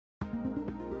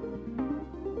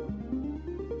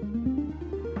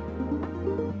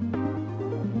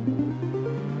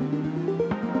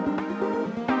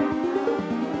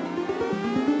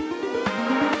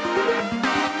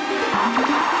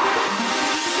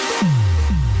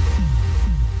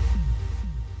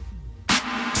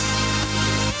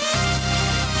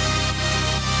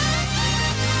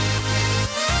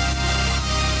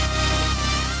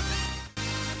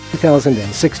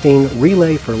2016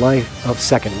 Relay for Life of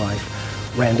Second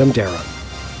Life, Random Dara.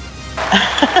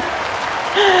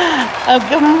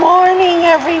 Good morning,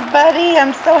 everybody.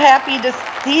 I'm so happy to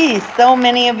see so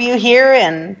many of you here,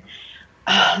 and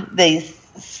these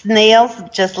snails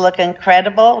just look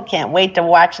incredible. Can't wait to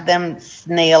watch them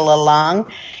snail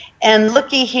along. And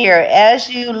looky here, as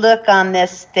you look on this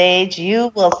stage,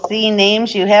 you will see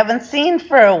names you haven't seen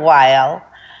for a while.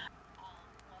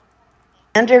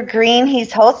 Zander Greene,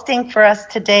 he's hosting for us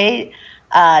today.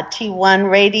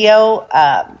 T1 Radio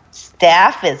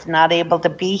staff is not able to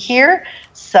be here,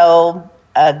 so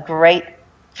a great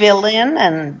fill-in,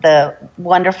 and the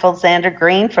wonderful Zander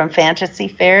Greene from Fantasy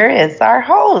Fair is our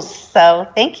host. So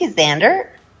thank you, Zander.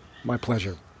 My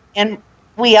pleasure. And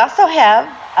we also have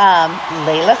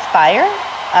Leala Spire,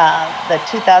 the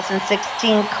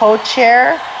 2016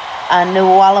 co-chair. New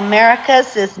All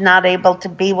Americas is not able to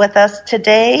be with us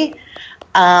today.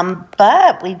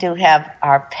 But we do have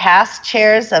our past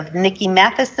chairs of Nikki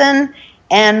Mathieson,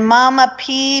 and Mama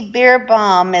P.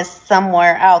 Beerbaum is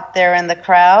somewhere out there in the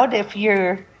crowd. If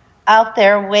you're out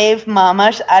there, wave,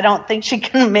 Mama. I don't think she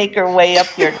can make her way up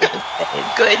here to the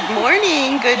stage. Good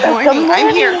morning. Good morning.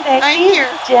 I'm here. Nikki. I'm here.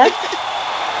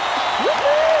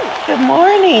 Good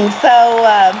morning. So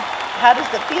how does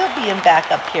it feel being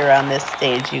back up here on this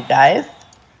stage, you guys?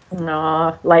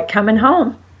 Like coming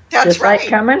home. That's Just right. like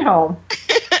coming home.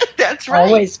 That's right.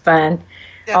 Always fun.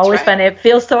 That's Always right. fun. It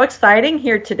feels so exciting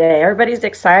here today. Everybody's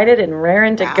excited and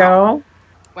raring to go.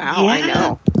 Wow, yeah. I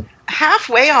know.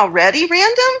 Halfway already,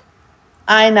 Random?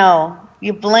 I know.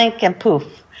 You blink and poof.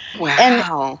 Wow.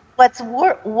 And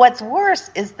what's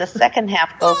worse is the second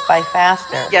half goes by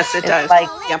faster. Yes, it does. Like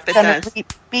yep, it does.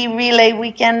 Be relay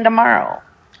weekend tomorrow.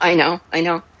 I know.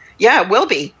 Yeah, it will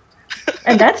be.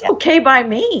 And that's okay by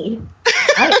me.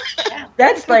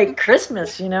 That's like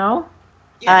Christmas,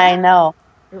 Yeah. I know.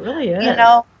 It really is.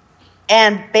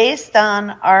 And based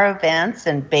on our events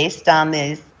and based on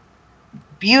these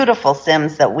beautiful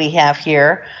sims that we have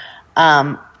here,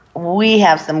 we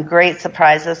have some great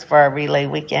surprises for our relay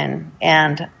weekend.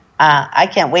 And I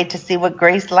can't wait to see what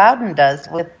Grace Louden does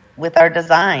with our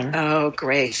design. Oh,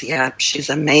 Grace. Yeah, she's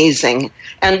amazing.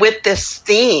 And with this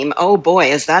theme, oh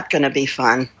boy, is that going to be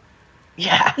fun.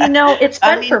 Yeah. It's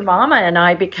fun for Mama and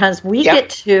I because we get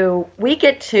to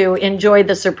enjoy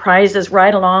the surprises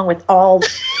right along with all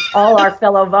our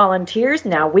fellow volunteers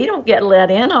now. We don't get let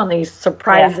in on these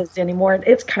surprises anymore. It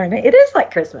is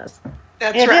like Christmas.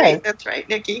 That's right. That's right,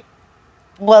 Nikki.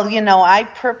 Well, I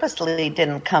purposely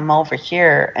didn't come over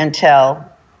here until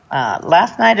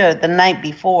last night or the night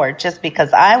before just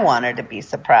because I wanted to be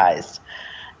surprised.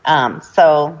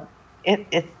 So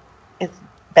it's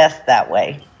best that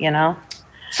way,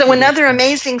 So another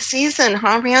amazing season,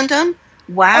 huh, Random?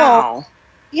 Wow.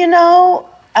 You're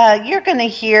going to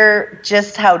hear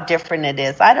just how different it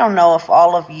is. I don't know if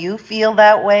all of you feel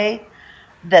that way,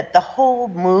 that the whole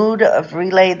mood of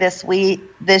Relay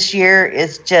this year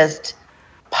is just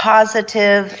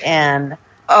positive and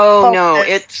focused. No,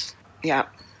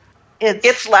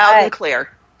 it's loud and clear.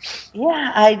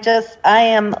 Yeah, I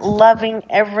am loving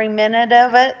every minute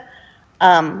of it.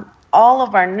 All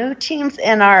of our new teams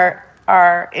and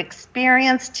our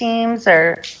experienced teams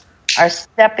are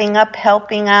stepping up,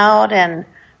 helping out, and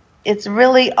it's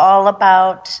really all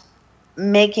about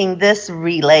making this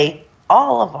relay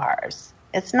all of ours.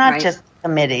 It's not just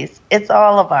committees; it's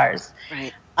all of ours.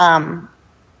 Right. And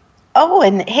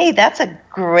hey, that's a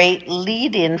great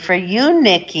lead-in for you,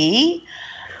 Nikki.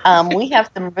 We have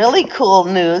some really cool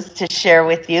news to share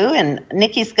with you, and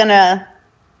Nikki's going to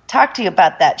talk to you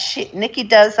about that. Nikki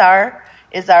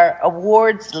is our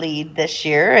awards lead this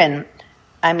year, and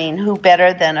I mean, who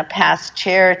better than a past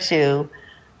chair to,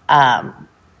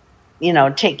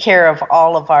 take care of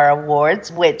all of our awards,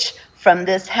 which from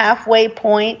this halfway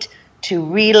point to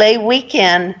relay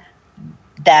weekend,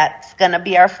 that's going to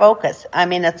be our focus. I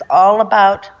mean, it's all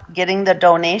about getting the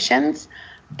donations,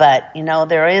 but,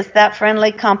 there is that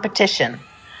friendly competition.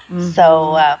 Mm-hmm.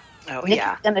 So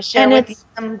Nikki's going to share with you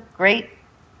some great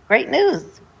news.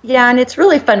 Yeah, and it's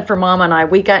really fun for Mama and I.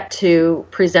 We got to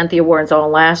present the awards all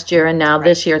last year and now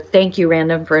this year. Thank you,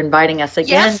 Random, for inviting us again.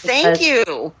 Yes, thank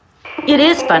you. It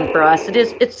is fun for us.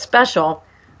 It's special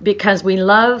because we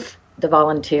love the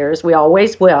volunteers. We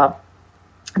always will.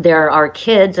 They're our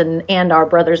kids and our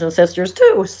brothers and sisters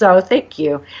too. So thank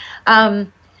you.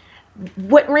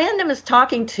 What Random is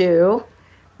referring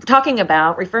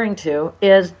to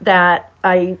is that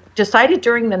I decided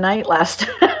during the night last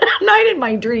night in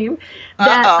my dream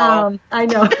that I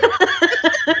know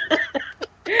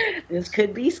this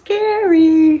could be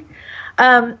scary.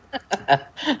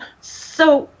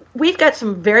 So we've got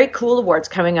some very cool awards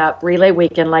coming up, Relay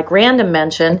Weekend, like Random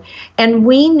mentioned, and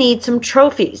we need some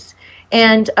trophies.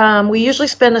 And we usually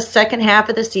spend the second half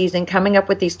of the season coming up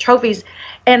with these trophies.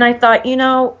 And I thought,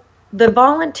 the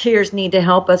volunteers need to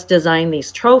help us design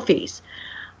these trophies.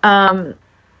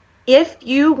 If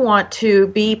you want to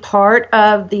be part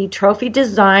of the trophy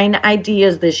design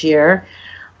ideas this year,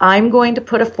 I'm going to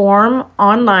put a form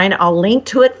online. I'll link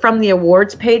to it from the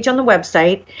awards page on the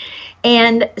website.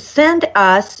 And send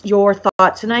us your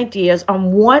thoughts and ideas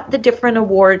on what the different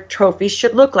award trophies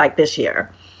should look like this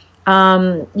year.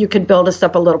 You could build us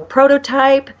up a little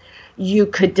prototype. You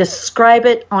could describe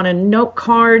it on a note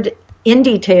card in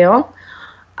detail,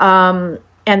 and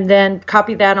then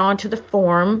copy that onto the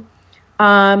form.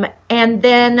 And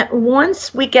then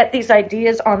once we get these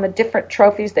ideas on the different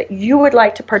trophies that you would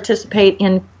like to participate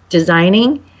in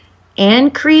designing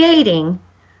and creating,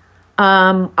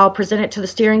 I'll present it to the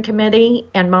steering committee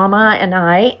and Mama and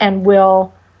I, and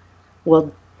we'll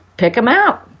pick them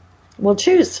out. We'll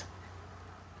choose.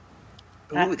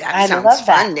 Ooh, that sounds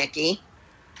fun, Nikki.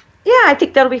 Yeah, I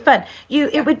think that'll be fun.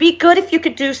 It would be good if you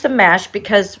could do some mesh,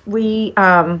 because we,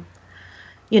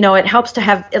 it helps to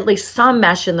have at least some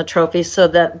mesh in the trophy so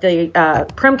that the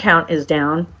prim count is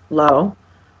down low.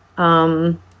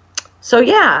 So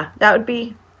yeah, that'd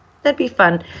be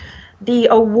fun. The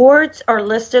awards are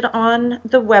listed on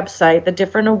the website, the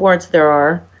different awards there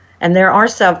are, and there are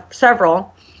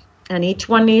several, and each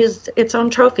one needs its own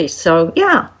trophy. So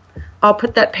yeah, I'll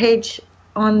put that page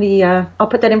on I'll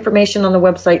put that information on the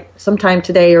website sometime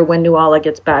today or when Nuala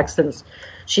gets back, since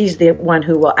she's the one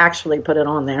who will actually put it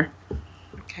on there.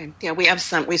 Okay. Yeah,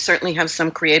 we certainly have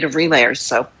some creative relayers,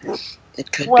 so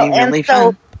it could be really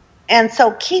fun. And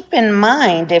so keep in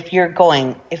mind, if you're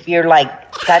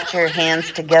got your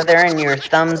hands together and your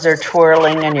thumbs are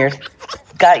twirling and you're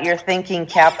got your thinking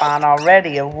cap on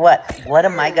already of what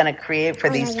am I going to create for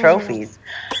these trophies,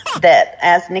 that,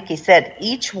 as Nikki said,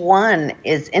 each one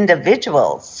is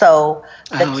individual. So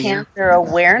the cancer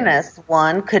awareness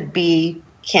one could be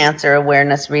cancer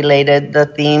awareness related. The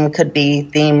theme could be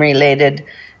theme related.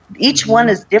 Each one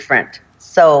is different.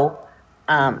 So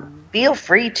feel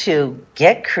free to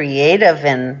get creative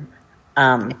and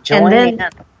join in.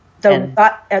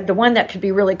 The one that could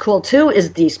be really cool too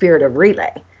is the Spirit of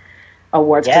Relay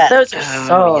Awards, because those are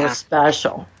so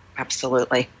special.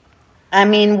 Absolutely. I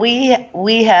mean,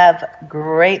 we have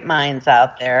great minds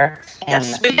out there, and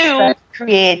yes, we do.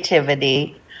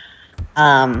 Creativity.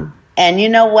 And you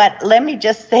know what? Let me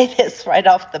just say this right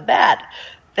off the bat,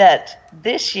 that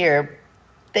this year,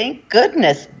 thank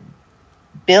goodness,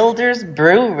 Builders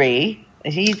Brewery,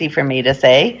 it's easy for me to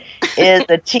say, is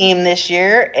a team this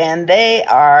year, and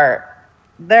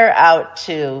they're out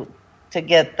to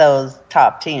get those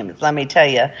top teams. Let me tell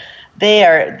you,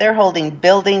 they're holding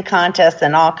building contests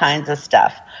and all kinds of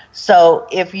stuff. So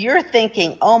if you're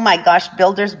thinking, oh my gosh,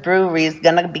 Builders Brewery is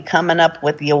going to be coming up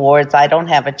with the awards, I don't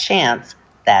have a chance,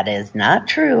 that is not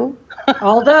true.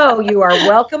 Although you are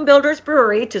welcome, Builders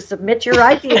Brewery, to submit your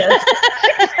ideas.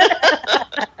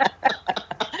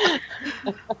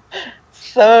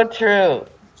 So true.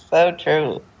 So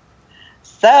true.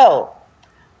 So,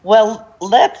 well,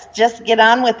 let's just get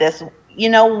on with this.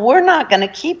 We're not going to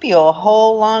keep you a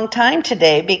whole long time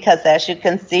today because, as you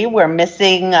can see, we're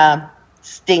missing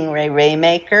Stingray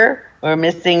Raymaker. We're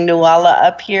missing Nuala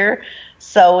up here.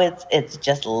 So it's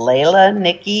just Leala,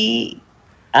 Nikki,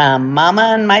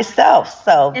 Mama, and myself.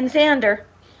 And Zander.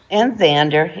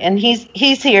 And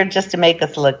he's here just to make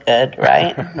us look good,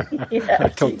 right? Yes, I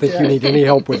don't think you need any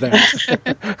help with that.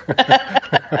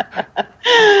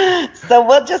 So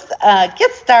we'll just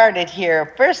get started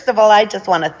here. First of all, I just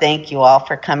want to thank you all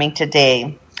for coming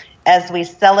today as we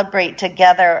celebrate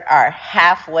together our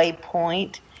halfway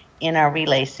point in our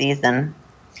relay season.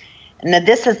 Now,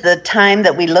 this is the time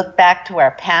that we look back to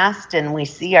our past and we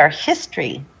see our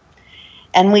history.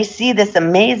 And we see this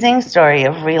amazing story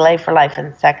of Relay for Life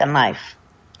and Second Life.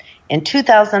 In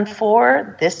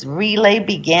 2004, this relay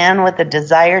began with a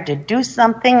desire to do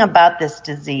something about this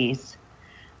disease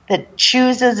that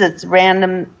chooses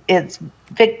its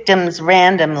victims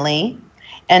randomly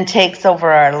and takes over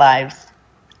our lives.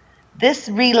 This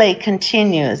relay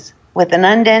continues with an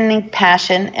unending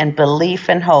passion and belief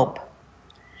and hope.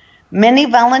 Many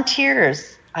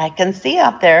volunteers I can see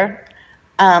out there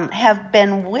have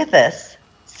been with us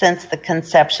since the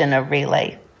conception of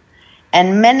Relay.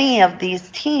 And many of these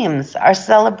teams are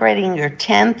celebrating your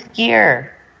 10th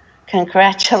year.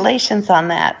 Congratulations on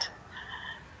that.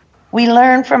 We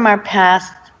learn from our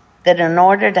past that in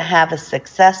order to have a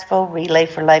successful Relay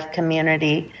for Life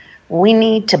community, we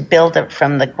need to build it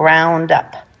from the ground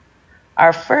up.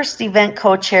 Our first event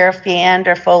co-chair,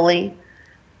 Fiander Foley,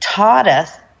 taught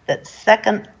us that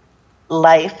Second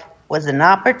Life was an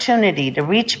opportunity to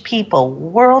reach people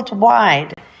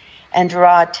worldwide and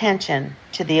draw attention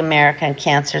to the American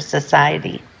Cancer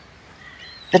Society.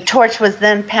 The torch was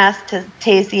then passed to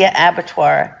Tasia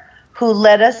Abattoir, who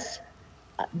led us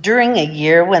during a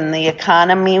year when the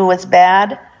economy was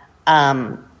bad,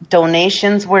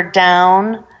 donations were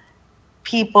down,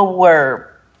 people were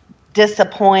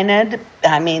disappointed.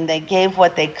 I mean, they gave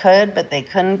what they could, but they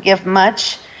couldn't give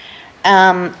much.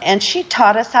 And she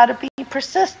taught us how to be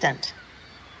persistent,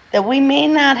 that we may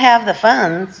not have the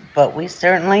funds, but we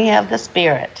certainly have the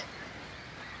spirit.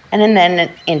 And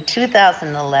then in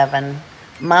 2011,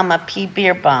 Mama P.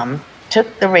 Beerbaum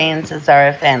took the reins as our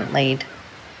event lead.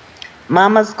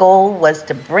 Mama's goal was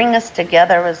to bring us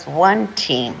together as one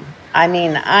team. I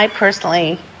mean, I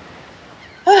personally,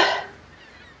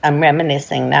 I'm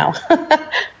reminiscing now.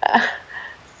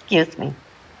 Excuse me.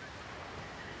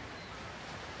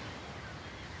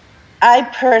 I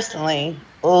personally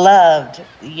loved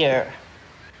the year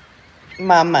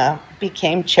Mama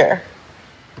became chair.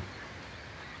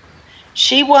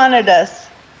 She wanted us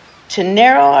to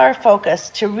narrow our focus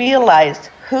to realize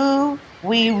who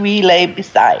we relay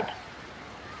beside.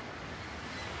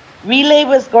 Relay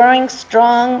was growing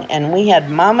strong, and we had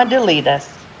Mama to lead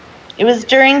us. It was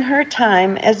during her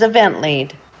time as event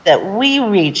lead that we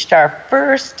reached our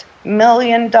first $1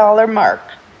 million mark.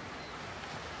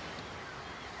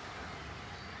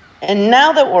 And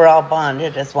now that we're all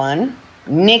bonded as one,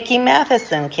 Nikki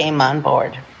Mathieson came on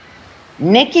board.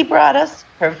 Nikki brought us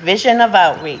her vision of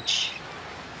outreach.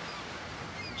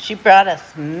 She brought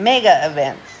us mega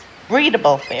events,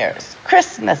 breedable fairs,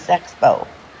 Christmas Expo.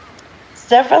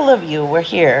 Several of you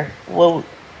here will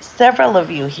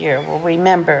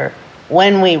remember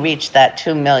when we reached that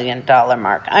 $2 million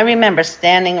mark. I remember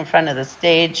standing in front of the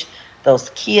stage, those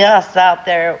kiosks out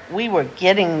there. We were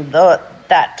getting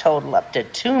that total up to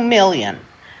 $2 million.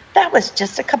 That was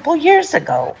just a couple years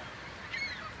ago.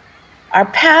 Our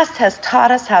past has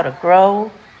taught us how to grow,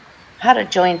 how to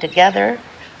join together,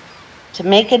 to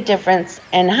make a difference,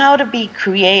 and how to be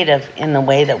creative in the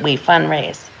way that we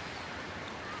fundraise.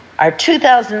 Our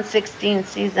 2016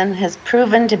 season has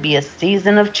proven to be a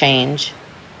season of change.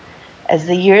 As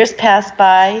the years pass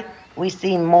by, we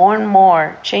see more and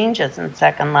more changes in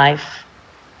Second Life.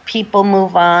 People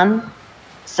move on,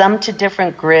 some to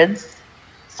different grids,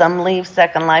 some leave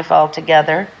Second Life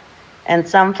altogether, and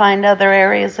some find other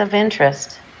areas of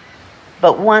interest.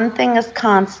 But one thing is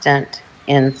constant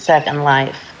in Second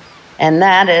Life, and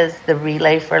that is the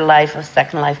Relay for Life of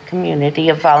Second Life community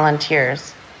of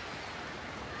volunteers.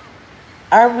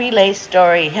 Our relay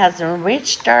story has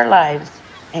enriched our lives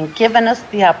and given us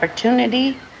the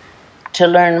opportunity to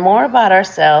learn more about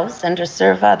ourselves and to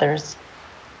serve others.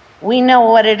 We know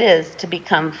what it is to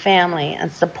become family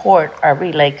and support our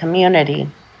relay community.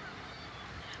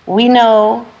 We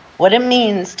know what it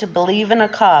means to believe in a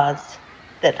cause,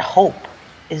 that hope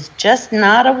is just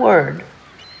not a word,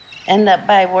 and that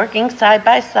by working side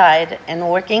by side and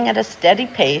working at a steady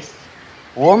pace,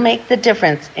 we'll make the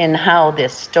difference in how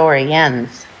this story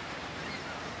ends.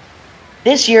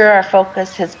 This year, our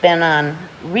focus has been on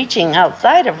reaching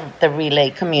outside of the relay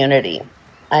community.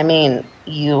 I mean,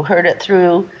 you heard it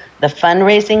through the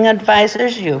fundraising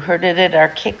advisors, you heard it at our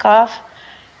kickoff.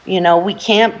 You know, we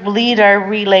can't bleed our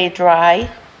relay dry.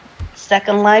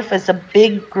 Second Life is a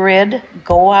big grid.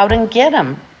 Go out and get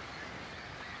them.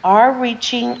 Our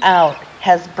reaching out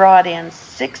has brought in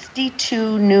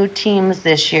 62 new teams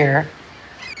this year,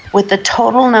 with a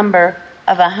total number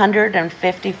of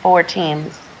 154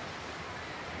 teams.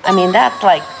 I mean, that's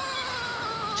like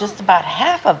just about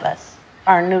half of us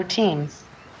are new teams.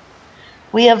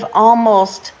 We have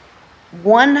almost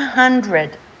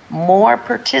 100 more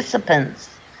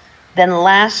participants than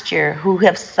last year who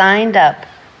have signed up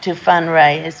to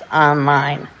fundraise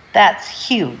online. That's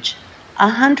huge.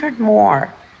 100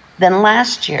 more than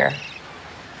last year.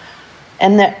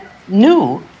 And they're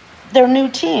new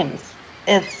teams.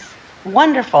 It's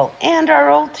wonderful. And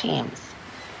our old teams.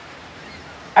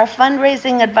 Our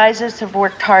fundraising advisors have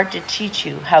worked hard to teach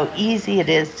you how easy it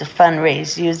is to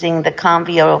fundraise using the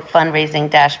Convio fundraising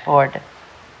dashboard.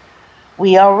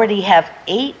 We already have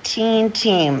 18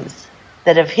 teams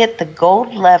that have hit the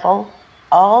gold level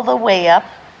all the way up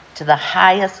to the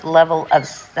highest level of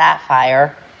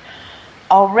sapphire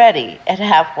already at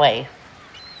halfway.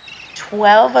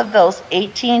 12 of those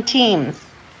 18 teams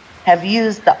have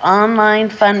used the online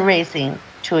fundraising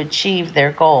to achieve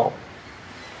their goal.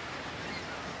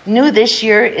 New this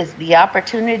year is the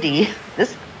opportunity,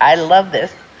 I love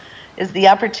this, is the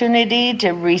opportunity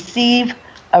to receive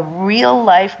a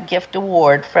real-life gift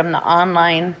award from the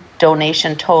online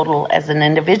donation total as an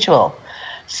individual.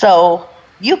 So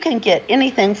you can get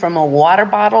anything from a water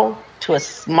bottle to a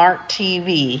smart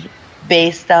TV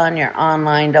based on your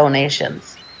online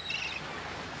donations.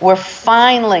 We're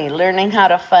finally learning how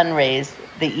to fundraise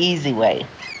the easy way.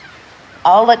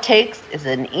 All it takes is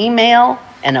an email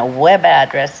and a web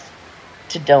address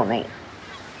to donate.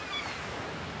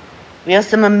 We have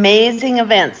some amazing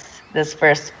events this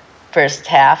first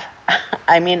half.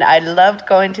 I mean, I loved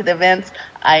going to the events.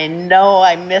 I know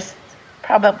I missed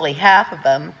probably half of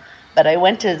them, but I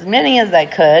went to as many as I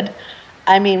could.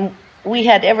 I mean, we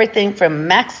had everything from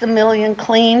Maximilian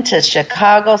Clean to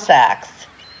Chicago Sax.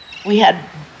 We had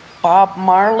Bob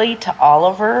Marley to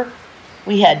Oliver.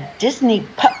 We had Disney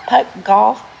putt-putt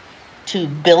golf to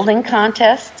building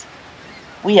contests.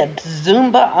 We had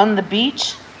Zumba on the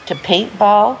beach to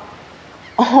paintball.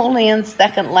 Only in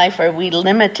Second Life are we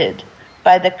limited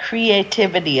by the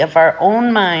creativity of our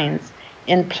own minds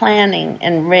in planning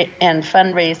and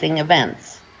fundraising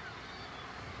events.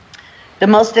 The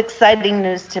most exciting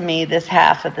news to me this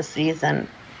half of the season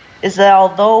is that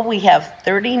although we have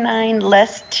 39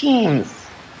 less teams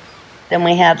than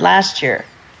we had last year,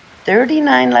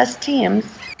 39 less teams,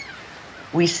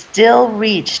 we still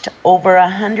reached over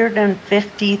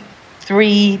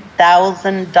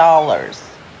 $153,000.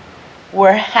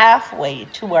 We're halfway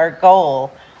to our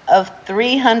goal of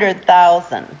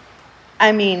 $300,000.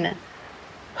 I mean,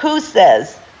 who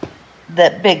says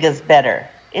that big is better?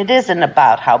 It isn't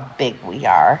about how big we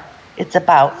are. It's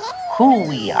about who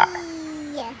we are.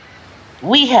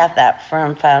 We have that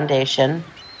firm foundation.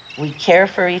 We care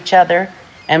for each other,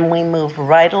 and we move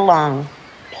right along,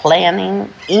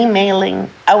 planning, emailing,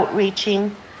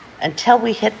 outreaching, until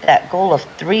we hit that goal of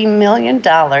 $3 million.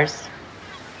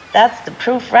 That's the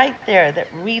proof right there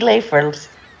that Relay for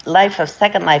Life of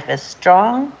Second Life is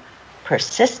strong,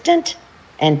 persistent,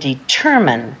 and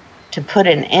determined to put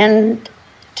an end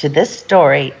to this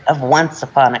story of Once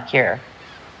Upon a Cure.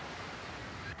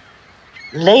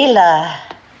 Leala,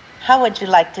 how would you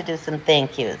like to do some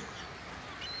thank yous?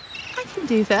 I can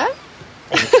do that.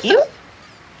 Thank you.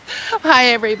 Hi,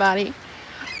 everybody.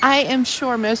 I am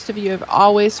sure most of you have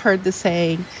always heard the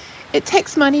saying, it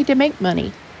takes money to make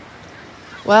money.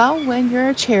 Well, when you're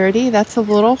a charity, that's a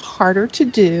little harder to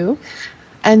do,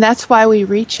 and that's why we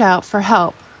reach out for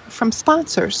help from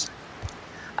sponsors.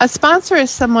 A sponsor is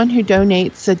someone who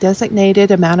donates a designated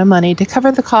amount of money to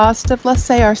cover the cost of, let's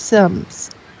say, our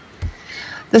Sims.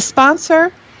 The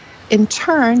sponsor, in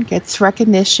turn, gets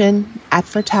recognition,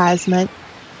 advertisement,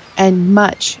 and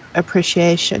much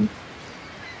appreciation.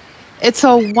 It's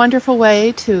a wonderful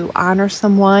way to honor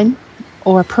someone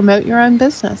or promote your own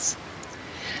business.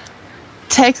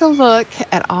 Take a look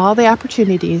at all the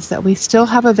opportunities that we still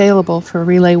have available for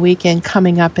Relay Weekend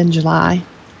coming up in July.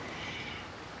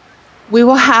 We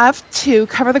will have to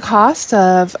cover the cost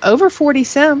of over 40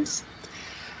 Sims.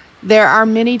 There are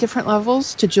many different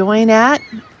levels to join at,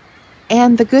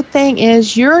 and the good thing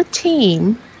is your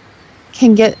team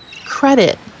can get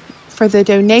credit for the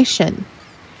donation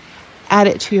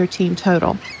added to your team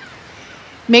total.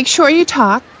 Make sure you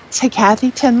talk to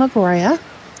Kathy Tin-Lagoria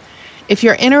if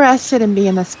you're interested in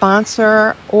being a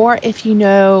sponsor, or if you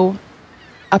know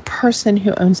a person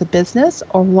who owns a business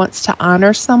or wants to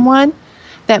honor someone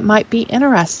that might be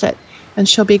interested, and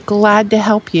she'll be glad to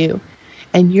help you,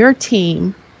 and your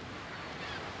team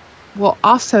will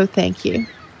also thank you.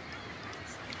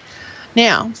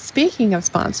 Now, speaking of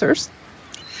sponsors,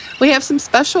 we have some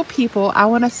special people I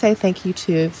want to say thank you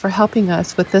to for helping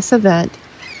us with this event.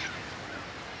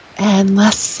 And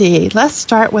let's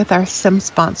start with our Sim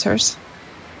sponsors.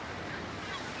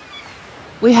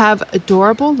 We have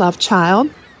Adorable Love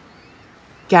Child,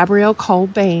 Gabrielle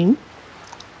Colbain,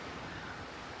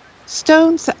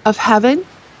 Stones of Heaven,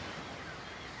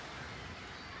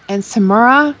 and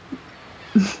Samara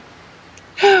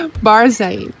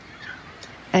Barzain.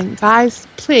 And guys,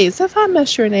 please, if I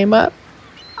mess your name up,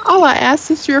 all I ask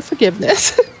is your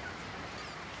forgiveness.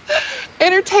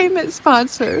 Entertainment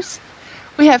sponsors.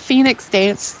 We have Phoenix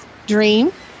Dance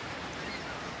Dream.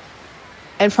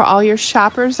 And for all your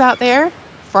shoppers out there,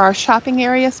 for our shopping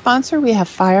area sponsor, we have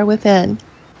Fire Within.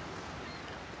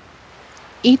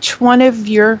 Each one of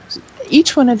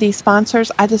these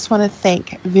sponsors, I just want to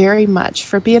thank very much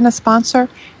for being a sponsor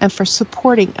and for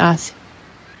supporting us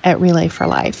at Relay for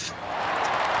Life.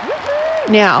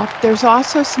 Now, there's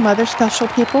also some other special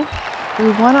people. We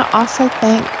want to also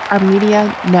thank our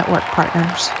media network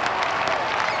partners.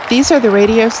 These are the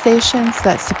radio stations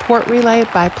that support Relay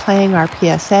by playing our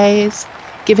PSAs,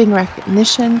 giving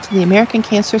recognition to the American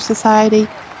Cancer Society,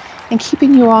 and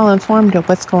keeping you all informed of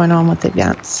what's going on with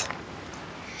events.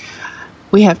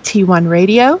 We have T1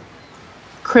 Radio,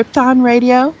 Krypton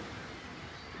Radio,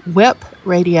 Whip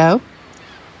Radio,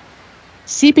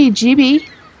 CBGB,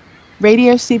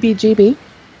 Radio CBGB,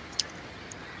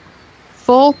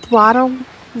 Full Throttle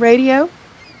Radio,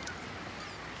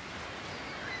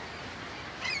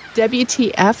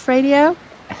 WTF Radio,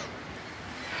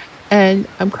 and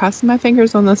I'm crossing my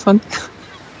fingers on this one,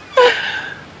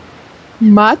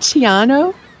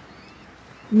 Machiano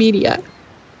Media.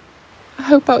 I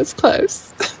hope I was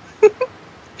close.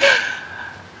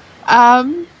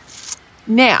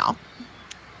 Now,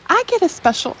 I get a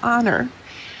special honor.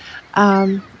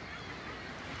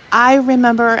 I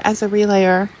remember as a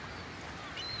relayer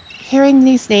hearing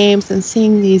these names and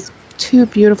seeing these two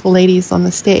beautiful ladies on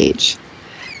the stage.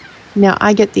 Now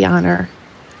I get the honor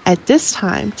at this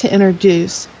time to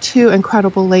introduce two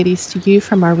incredible ladies to you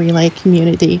from our relay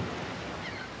community,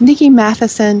 Nikki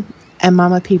Mathieson and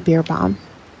Mamap Beerbaum.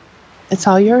 It's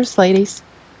all yours, ladies.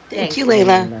 Thank you,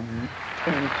 Leala.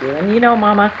 Thank you. And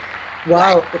Mama,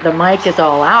 while the mic is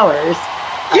all ours,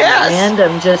 yes.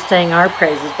 Random just sang our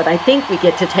praises, but I think we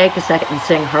get to take a second and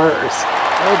sing hers.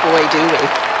 Oh, boy, do we.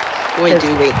 Boy,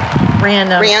 do we.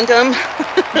 Random.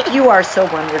 You are so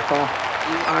wonderful.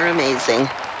 You are amazing.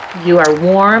 You are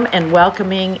warm and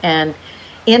welcoming and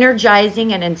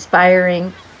energizing and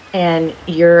inspiring, and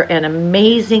you're an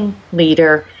amazing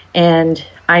leader. And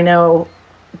I know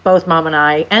both Mom and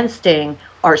I and Sting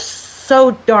are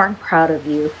so darn proud of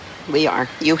you. We are.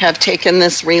 You have taken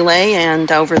this relay,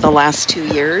 and over the last 2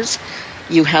 years,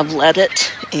 you have led it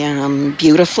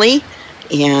beautifully.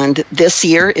 And this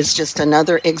year is just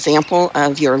another example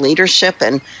of your leadership.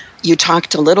 And you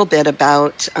talked a little bit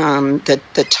about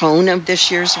the tone of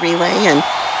this year's relay. And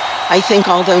I think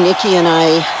although Nikki and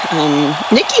I,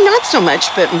 Nikki not so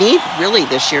much, but me really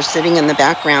this year sitting in the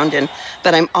background,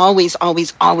 but I'm always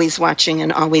watching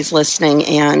and always listening.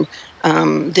 And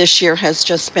this year has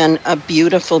just been a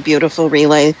beautiful, beautiful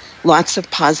relay. Lots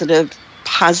of positive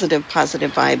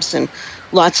vibes and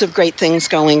lots of great things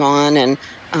going on. And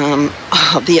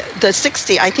the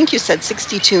 60, I think you said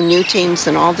 62 new teams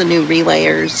and all the new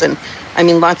relayers. And I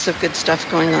mean, lots of good stuff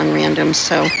going on, Random.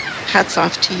 So hats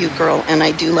off to you, girl. And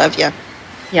I do love you.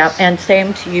 Yeah, and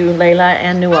same to you, Leala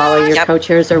and Nuala. Your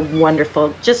co-chairs are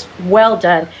wonderful. Just well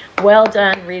done. Well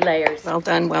done, relayers. Well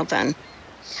done, well done.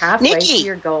 Halfway Nikki. to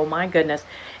your goal, my goodness.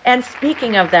 And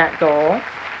speaking of that goal,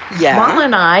 yeah. Mom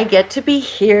and I get to be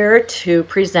here to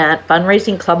present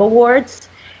Fundraising Club Awards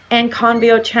and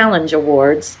Convio Challenge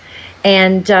Awards.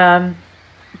 And the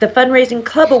Fundraising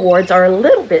Club Awards are a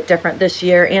little bit different this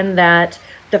year in that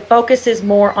the focus is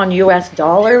more on U.S.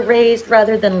 dollar raised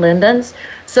rather than Linden's,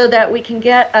 so that we can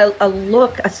get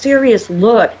a serious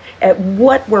look at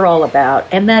what we're all about,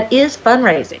 and that is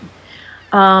fundraising.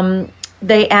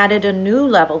 They added a new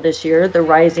level this year, the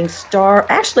Rising Star.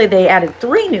 Actually, they added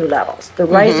 3 new levels, the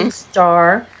Rising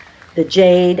Star, the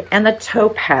Jade, and the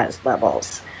Topaz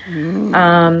levels.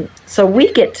 So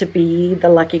we get to be the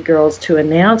lucky girls to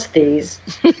announce these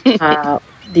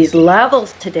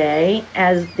levels today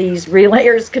as these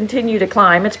relayers continue to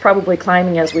climb. It's probably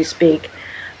climbing as we speak.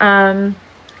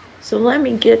 So let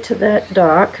me get to that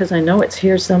doc because I know it's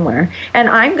here somewhere. And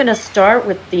I'm going to start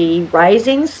with the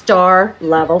Rising Star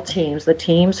level teams, the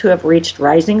teams who have reached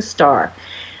Rising Star.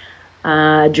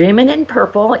 Dreamin' in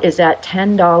Purple is at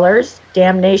 $10.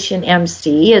 Damnation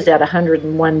MC is at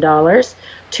 $101.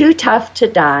 Too Tough to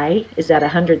Die is at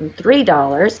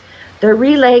 $103. The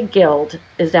Relay Guild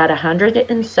is at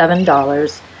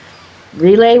 $107.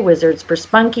 Relay Wizards for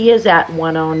Spunky is at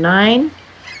 $109.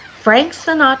 Frank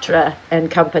Sinatra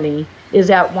and Company is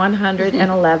at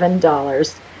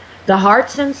 $111. The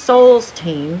Hearts and Souls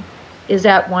team is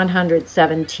at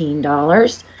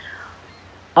 $117.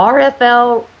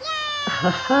 RFL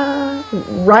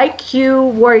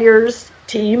Raikou Warriors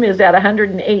team is at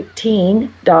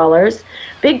 $118.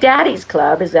 Big Daddy's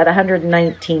Club is at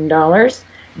 $119.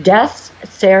 Death's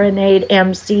Serenade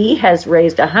MC has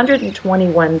raised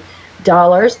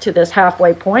 $121 to this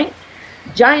halfway point.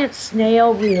 Giant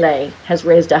Snail Relay has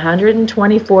raised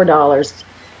 $124.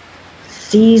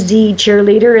 CZ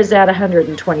Cheerleader is at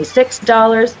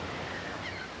 $126.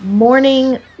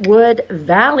 Morningwood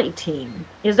Valley Team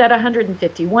is at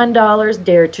 $151.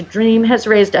 Dare to Dream has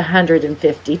raised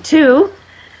 $152.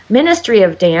 Ministry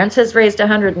of Dance has raised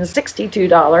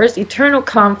 $162. Eternal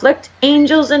Conflict,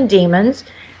 Angels and Demons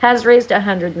has raised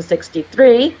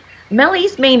 $163.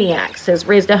 Melly's Maniacs has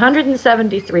raised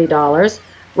 $173.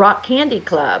 Rock Candy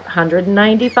Club,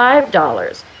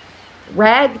 $195.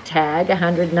 Ragtag,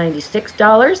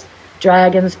 $196.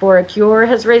 Dragons for a Cure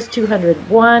has raised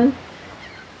 $201.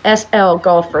 SL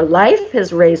Golf for Life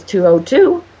has raised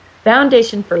 $202.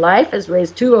 Foundation for Life has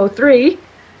raised $203.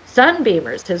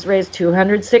 Sunbeamers has raised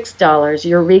 $206.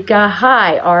 Eureka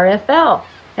High RFL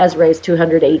has raised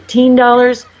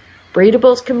 $218.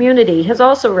 Breedables Community has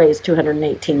also raised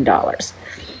 $218.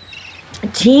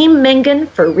 Team Mingan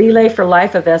for Relay for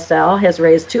Life of SL has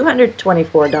raised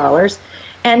 $224.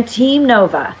 And Team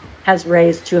Nova has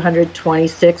raised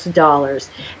 $226.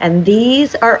 And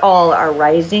these are all our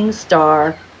Rising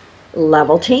Star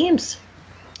level teams.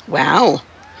 Wow.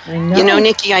 I know. You know,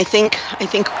 Nikki, I think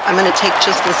I'm going to take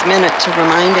just this minute to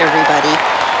remind everybody,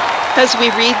 as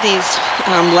we read these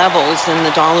levels and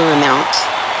the dollar amounts,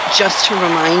 just to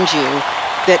remind you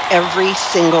that every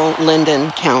single linden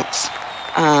counts.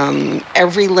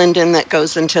 Every linden that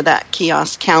goes into that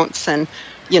kiosk counts, and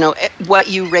you know what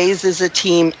you raise as a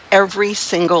team, every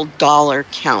single dollar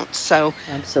counts. So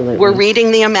absolutely, we're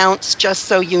reading the amounts just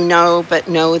so you know, but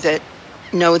know that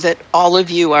all of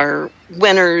you are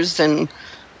winners, and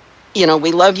you know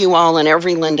we love you all, and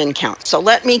every linden counts. So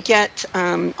let me get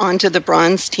onto the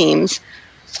bronze teams.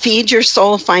 Feed Your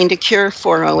Soul, Find a Cure,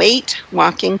 408.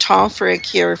 Walking Tall for a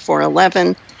Cure,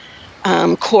 411.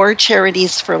 Core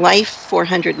Charities for Life,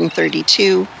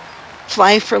 432.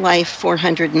 Fly for Life,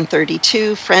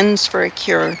 432. Friends for a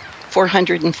Cure,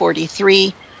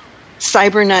 443.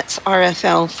 Cybernuts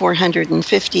RFL,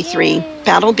 453.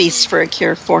 Battle Beasts for a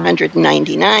Cure,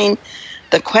 499.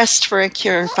 The Quest for a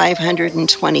Cure,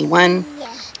 521.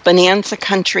 Bonanza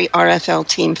Country RFL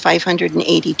Team,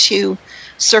 582.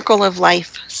 Circle of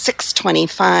Life,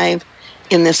 625.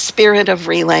 In the Spirit of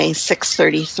Relay,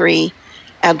 633.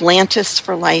 Atlantis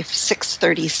for Life,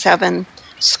 637.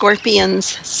 Scorpions,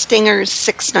 Stingers,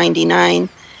 699.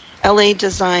 LA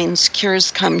Designs,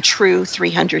 Cures Come True,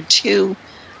 302.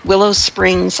 Willow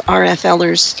Springs,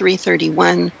 RFLers,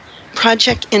 331.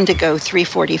 Project Indigo,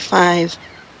 345.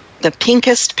 The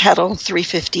Pinkest Petal,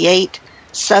 358.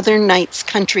 Southern Nights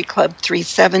Country Club,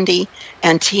 370.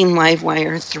 And Team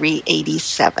Livewire,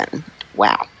 387.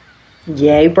 Wow.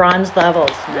 Yay, bronze levels.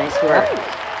 Nice work.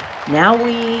 Now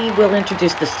we will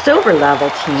introduce the silver level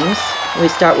teams. We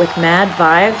start with Mad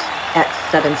Vibes at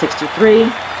 763,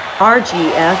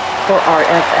 RGF for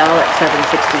RFL at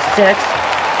 766,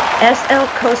 SL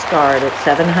Coast Guard at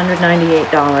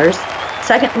 $798,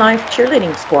 Second Life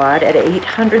Cheerleading Squad at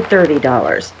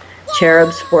 $830,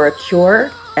 Cherubs for a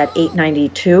Cure at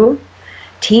 $892,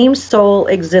 Team Soul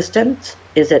Existence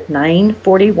is at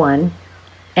 $941,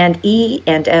 and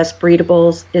E&S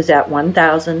Breedables is at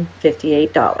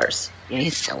 $1,058. Yay,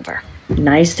 silver.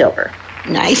 Nice silver.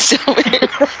 Nice silver.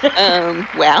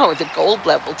 Wow, the gold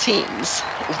level teams.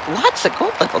 Lots of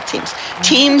gold level teams.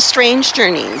 Team Strange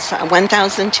Journeys,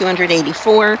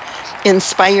 1,284.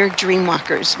 Inspired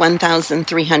Dreamwalkers,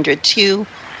 1,302.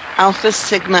 Alpha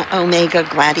Sigma Omega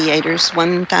Gladiators,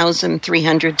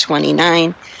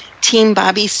 1,329. Team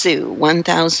Bobby Sue,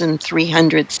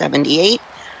 1,378.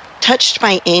 Touched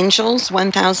by Angels,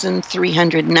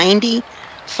 1,390.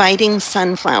 Fighting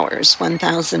Sunflowers,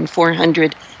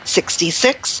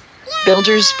 1,466.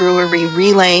 Builders Brewery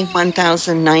Relay,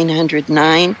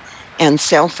 1,909. And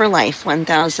Sail for Life,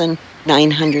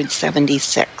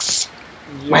 1,976.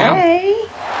 Wow. Yay!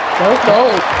 Go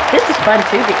gold. This is fun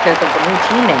too because of the new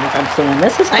team names I'm seeing.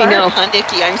 This is fun. I know, huh,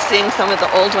 Nikki? I'm seeing some of the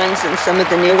old ones and some of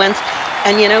the new ones.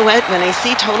 And you know what? When I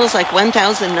see totals like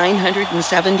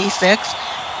 1,976,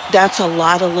 that's a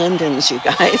lot of lindens, you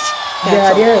guys.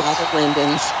 That's a lot of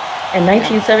lindens. And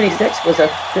 1976 was a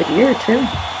good year, too.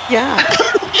 Yeah.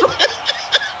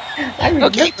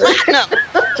 Okay, platinum.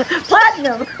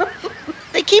 Platinum.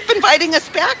 They keep inviting us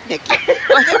back, Nikki.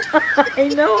 Go ahead. I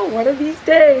know, one of these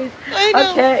days. I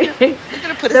know. Okay. They're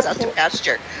going to put us out to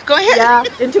pasture. Go ahead. Yeah,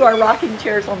 into our rocking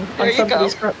chairs on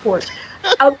somebody's front porch.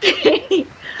 Okay.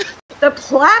 The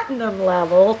platinum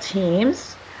level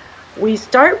teams. We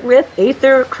start with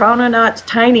Aether Chrononauts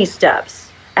Tiny Steps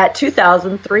at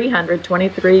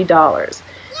 $2,323.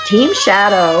 Team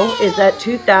Shadow is at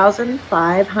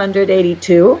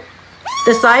 $2,582.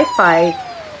 The Sci-Fi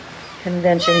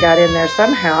Convention got in there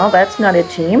somehow. That's not a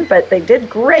team, but they did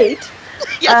great.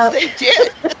 Yes, they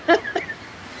did.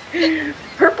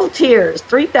 Purple Tears,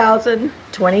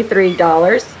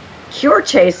 $3,023. Cure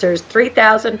Chasers,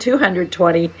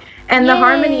 $3,220. And the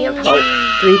Harmony of Hope,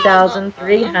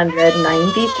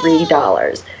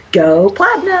 $3,393. Go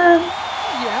Platinum!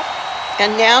 Yep.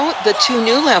 And now the two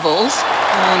new levels.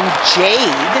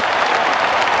 Jade,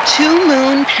 Two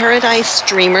Moon Paradise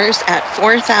Dreamers at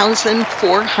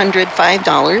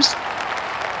 $4,405.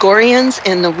 Gorians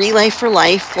in the Relay for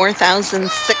Life,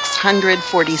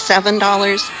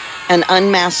 $4,647. and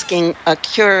unmasking a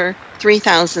cure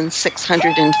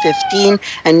 3,615.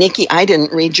 And Nikki, I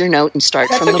didn't read your note and start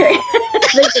from okay. the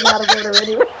They did not have order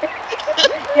anyway.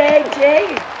 Yay, Jay.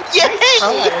 Yay!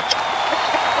 Nice.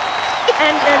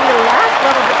 And then the last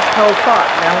level so far.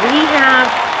 Now we have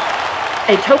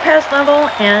a topaz level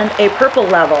and a purple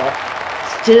level.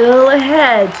 Still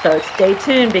ahead, so stay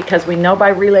tuned because we know by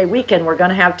Relay Weekend we're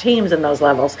going to have teams in those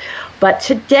levels. But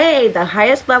today, the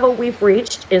highest level we've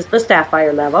reached is the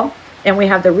Sapphire level, and we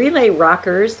have the Relay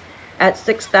Rockers at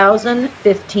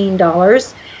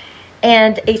 $6,015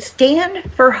 and a Stand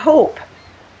for Hope.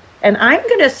 And I'm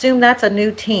going to assume that's a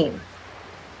new team.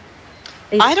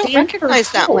 I don't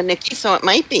recognize that one, Nikki, so it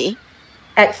might be.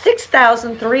 At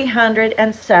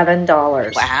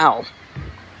 $6,307. Wow.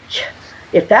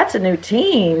 If that's a new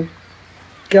team,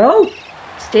 go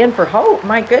Stand for Hope.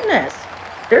 My goodness.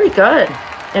 Very good.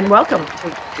 And welcome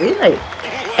to Relay.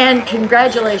 And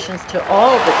congratulations to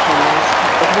all the teams.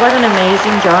 What an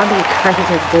amazing job you guys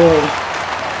are doing.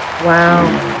 Wow.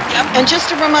 Yep. And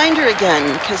just a reminder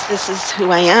again, because this is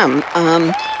who I am.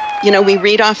 We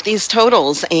read off these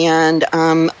totals, and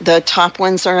the top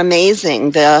ones are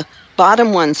amazing. The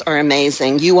bottom ones are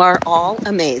amazing. You are all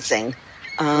amazing.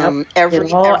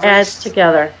 It all adds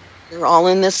together. We're all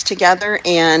in this together,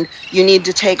 and you need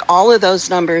to take all of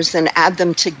those numbers and add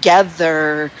them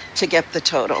together to get the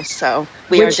total. So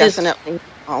we are definitely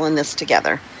all in this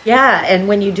together. Yeah, and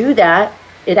when you do that,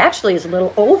 it actually is a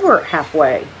little over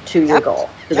halfway to your goal.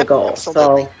 The goal.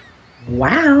 Absolutely. So,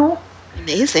 wow.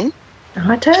 Amazing.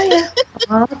 I'll tell you.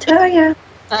 I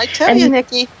tell you,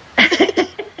 Nikki.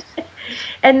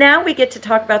 And now we get to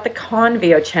talk about the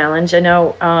Convio Challenge. I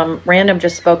know Random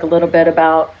just spoke a little bit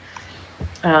about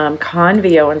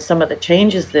Convio and some of the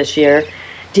changes this year.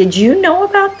 Did you know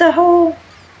about the whole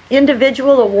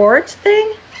individual awards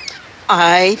thing?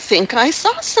 I think I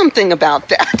saw something about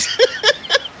that.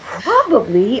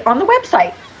 Probably on the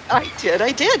website. I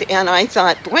did. And I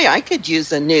thought, boy, I could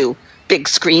use a new big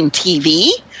screen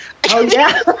TV. Oh,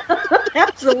 yeah.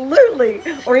 Absolutely.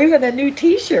 Or even a new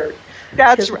T-shirt.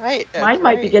 That's right. Mine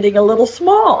might be getting a little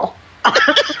small.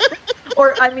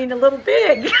 Or, a little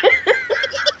big.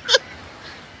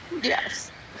 Yes.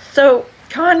 So,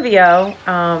 Convio,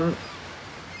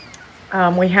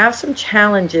 we have some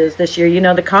challenges this year.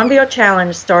 The Convio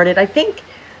Challenge started, I think,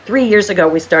 3 years ago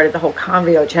we started the whole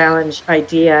Convio Challenge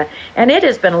idea. And it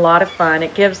has been a lot of fun.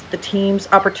 It gives the teams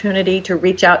opportunity to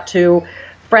reach out to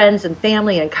friends and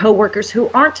family and coworkers who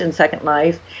aren't in Second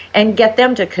Life and get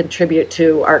them to contribute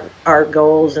to our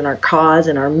goals and our cause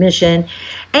and our mission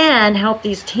and help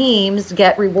these teams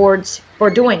get rewards for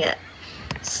doing it.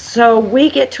 So we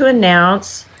get to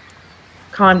announce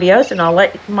Convios, and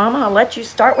I'll let you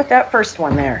start with that first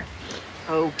one there.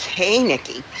 Okay,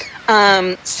 Nikki.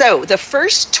 So the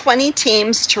first 20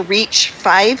 teams to reach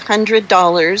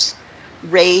 $500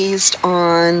 raised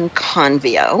on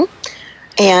Convio,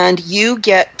 and you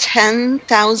get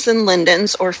 10,000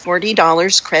 lindens or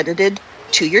 $40 credited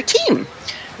to your team.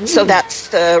 Ooh. So that's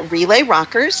the Relay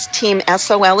Rockers, Team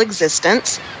SOL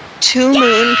Existence, Two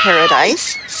Moon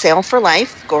Paradise, Sail for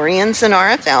Life, Gorians and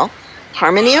RFL,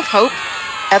 Harmony of Hope,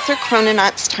 Ether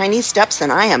Chrononauts, Tiny Steps,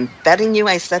 and I am betting you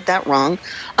I said that wrong,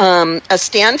 A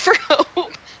Stand for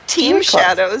Hope, Team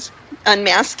Shadows,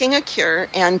 Unmasking a Cure,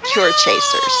 and Cure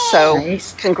Chasers. So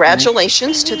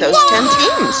congratulations to those 10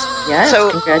 teams. Yes,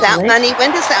 so that money,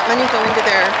 when does that money go into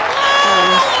their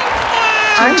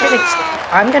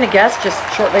I'm going to guess just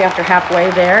shortly after halfway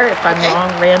there. If I'm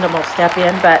wrong, Random will step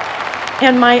in.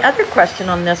 And my other question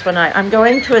on this one, I'm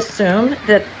going to assume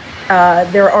that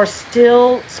there are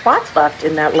still spots left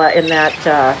in that.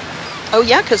 Oh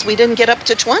yeah, because we didn't get up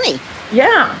to 20.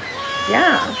 Yeah.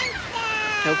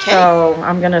 Okay. So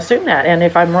I'm going to assume that, and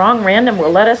if I'm wrong, Random will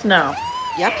let us know.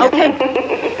 Yep. Okay.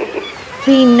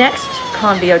 The next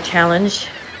Convio Challenge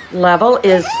level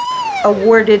is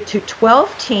awarded to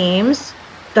 12 teams.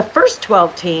 The first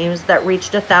 12 teams that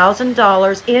reached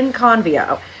 $1,000 in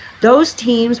Convio. Those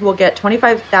teams will get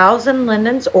 25,000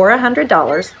 lindens or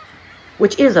 $100,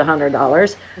 which is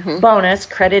 $100, bonus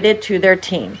credited to their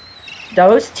team.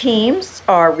 Those teams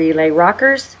are Relay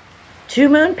Rockers, Two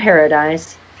Moon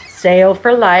Paradise, Sail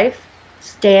for Life,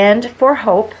 Stand for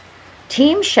Hope,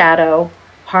 Team Shadow,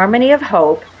 Harmony of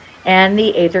Hope, and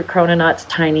the Aether Chrononauts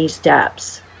Tiny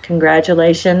Steps.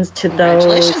 Congratulations to those.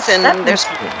 Congratulations, and there's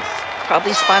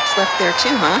probably spots left there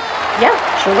too, huh? Yeah,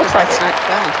 sure looks like it. Not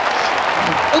bad.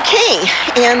 Okay,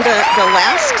 and the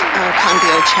last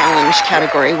Convio Challenge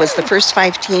category was the first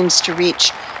 5 teams to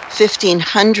reach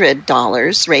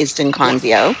 $1,500 raised in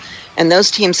Convio. And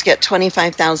those teams get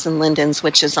 25,000 lindens,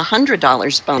 which is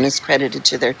 $100 bonus credited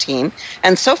to their team.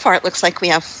 And so far, it looks like we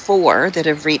have 4 that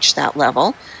have reached that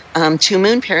level. 2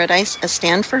 Moon Paradise, A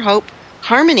Stand for Hope,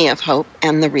 Harmony of Hope,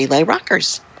 and the Relay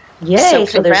Rockers. Yay! So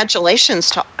congratulations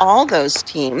to all those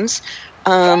teams.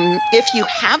 If you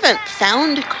haven't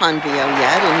found Convio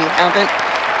yet and you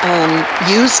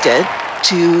haven't used it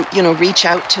to, reach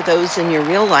out to those in your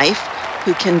real life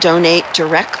who can donate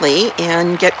directly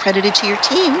and get credited to your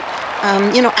team,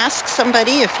 ask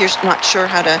somebody if you're not sure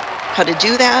how to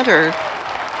do that, or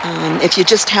if you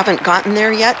just haven't gotten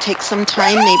there yet, take some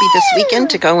time maybe this weekend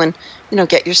to go and,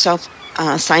 get yourself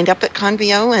signed up at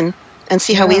Convio and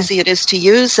see how easy it is to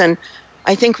use. And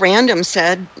I think Random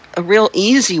said a real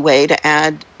easy way to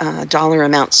add dollar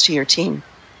amounts to your team.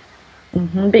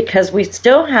 Mm-hmm, because we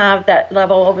still have that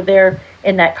level over there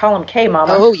in that column K,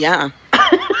 Mama. Oh, yeah.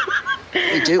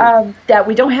 We do. That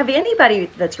we don't have anybody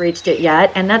that's reached it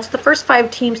yet, and that's the first 5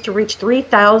 teams to reach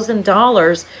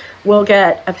 $3,000 will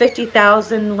get a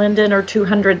 $50,000 linden or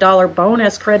 $200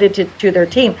 bonus credited to their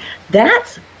team.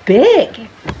 That's big.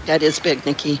 That is big,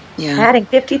 Nikki. Yeah. Adding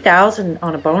 $50,000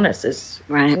 on a bonus is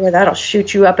right. Boy, that'll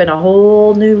shoot you up in a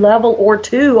whole new level or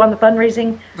 2 on the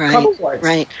fundraising club awards.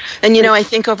 Right. And I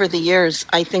think over the years,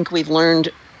 we've learned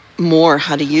more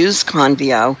how to use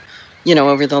Convio,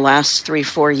 over the last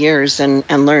 3-4 years,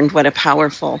 and learned what a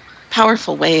powerful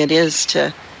way it is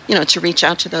to, to reach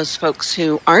out to those folks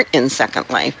who aren't in Second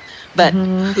Life, but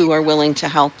who are willing to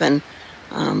help. And,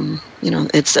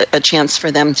 it's a chance for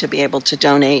them to be able to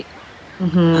donate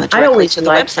directly to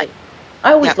the website.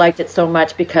 I always liked it so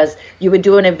much because you would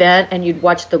do an event and you'd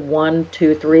watch the 1,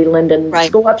 2, 3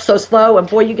 lindens go up so slow, and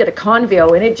boy, you get a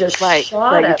Convio and it just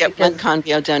shot up. You get one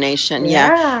Convio donation.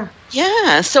 Yeah.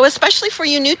 So especially for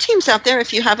you new teams out there,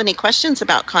 if you have any questions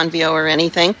about Convio or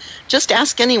anything, just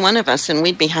ask any one of us and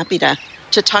we'd be happy to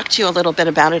talk to you a little bit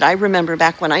about it. I remember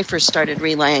back when I first started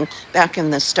relaying back in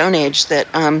the Stone Age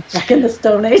that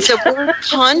the word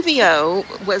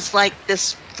Convio was like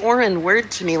this foreign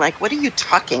word to me, like, what are you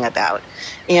talking about?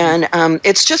 And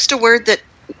it's just a word that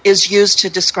is used to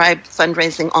describe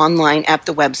fundraising online at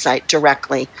the website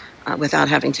directly without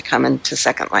having to come into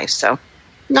Second Life. So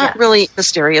not really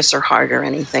mysterious or hard or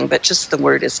anything, but just the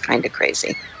word is kind of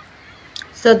crazy.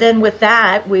 So then with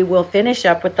that, we will finish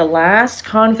up with the last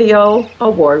Convio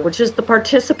award, which is the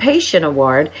participation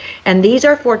award. And these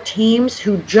are for teams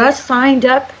who just signed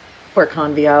up for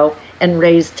Convio and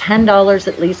raised $10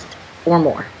 at least or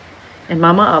more. And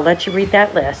Mama, I'll let you read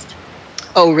that list.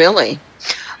 Oh, really?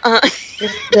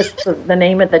 Just the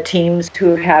name of the teams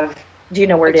who have, do you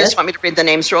know where it is? Just want me to read the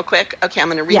names real quick? Okay, I'm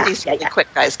going to read these really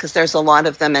quick, guys, because there's a lot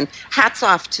of them. And hats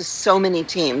off to so many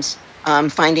teams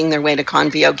finding their way to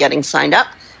Convio, getting signed up,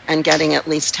 and getting at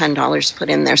least $10 put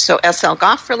in there. So SL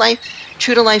Goff for Life,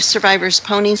 True to Life Survivors,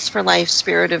 Ponies for Life,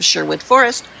 Spirit of Sherwood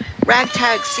Forest,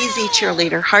 Ragtag, CZ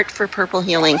Cheerleader, Heart for Purple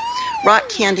Healing, Rock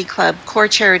Candy Club, Core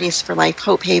Charities for Life,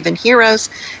 Hope Haven Heroes,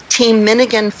 Team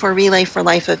Minigan for Relay for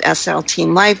Life of SL, Team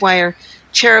Livewire,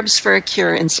 Cherubs for a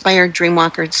Cure, Inspired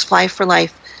Dreamwalkers, Fly for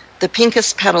Life, The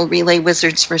Pinkest Petal Relay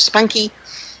Wizards for Spunky,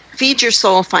 Feed Your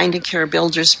Soul, Find a Cure,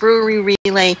 Builders Brewery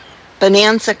Relay,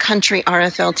 Bonanza Country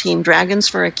RFL Team, Dragons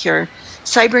for a Cure,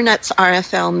 Cybernuts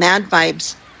RFL, Mad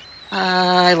Vibes,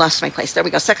 I lost my place. There we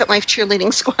go. Second Life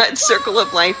Cheerleading Squad, Circle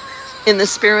of Life, In the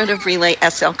Spirit of Relay,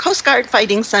 SL Coast Guard,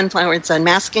 Fighting Sunflowers,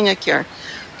 Unmasking a Cure,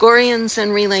 Gorians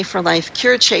and Relay for Life,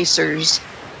 Cure Chasers,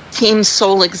 Team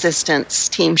Soul Existence,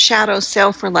 Team Shadow,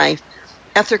 Sail for Life,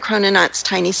 Ether Chrononauts,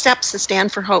 Tiny Steps, A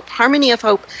Stand for Hope, Harmony of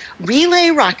Hope, Relay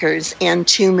Rockers, and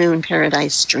 2 Moon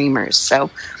Paradise Dreamers. So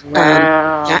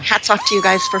hats off to you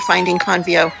guys for finding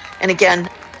Convio. And again,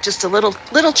 just a little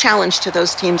challenge to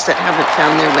those teams that haven't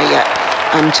found their way yet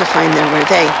to find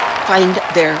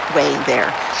their way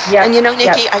there. Yeah. And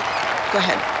Nikki, go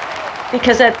ahead.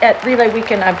 Because at Relay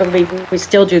Weekend, I believe we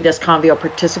still do this Convio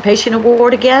Participation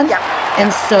Award again. Yeah.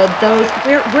 And so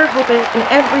we're hoping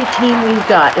every team we've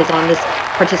got is on this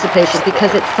participation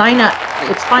because it's sign up,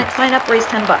 raise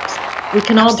 $10. We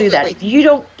can all do that. If you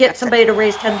don't get somebody to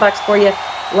raise $10 for you,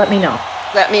 let me know.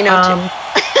 Let me know too.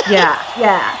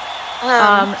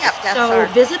 So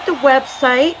visit the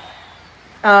website.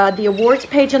 The awards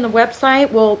page on the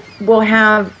website will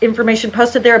have information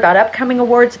posted there about upcoming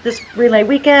awards this Relay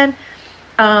Weekend.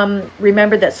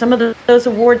 Remember that some of those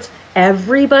awards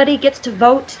everybody gets to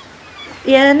vote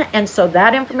in, and so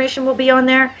that information will be on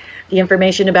there. The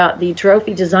information about the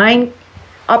trophy design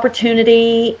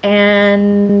opportunity,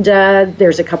 and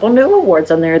there's a couple new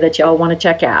awards on there that y'all want to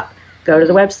check out. Go to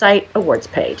the website awards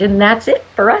page, and that's it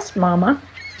for us, Mama.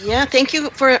 Yeah, thank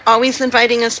you for always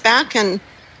inviting us back, and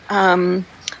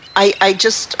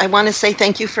I want to say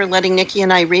thank you for letting Nikki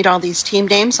and I read all these team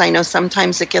names. I know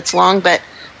sometimes it gets long, but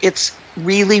it's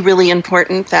really, really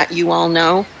important that you all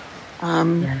know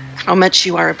how much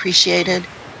you are appreciated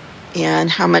and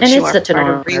how much you are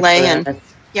part of Relay. And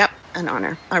yep, an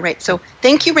honor. All right, so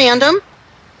thank you, Random.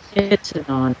 It's an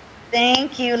honor.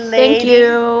 Thank you, ladies. Thank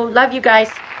you. Love you guys.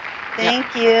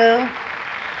 Thank you.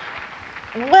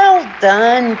 Well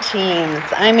done, teams.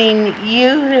 I mean,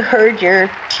 you heard your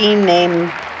team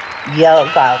name yelled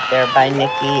out there by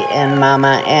Nikki and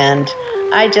Mama, and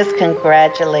I just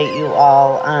congratulate you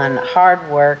all on hard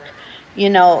work. You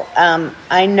know,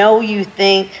 I know you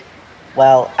think,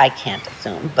 well, I can't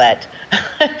assume, but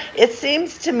it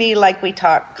seems to me like we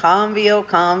talk convio.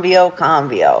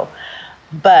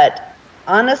 But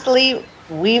honestly,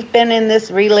 we've been in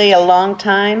this relay a long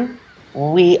time.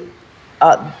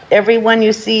 Everyone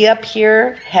you see up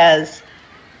here has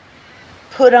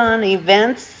put on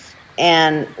events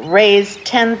and raised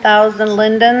 10,000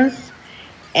 lindens,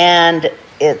 and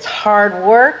it's hard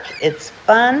work, it's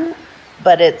fun,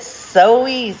 but it's so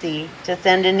easy to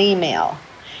send an email.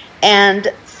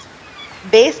 And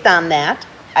based on that,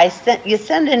 you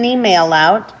send an email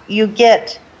out, you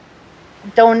get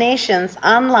donations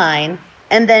online,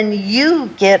 and then you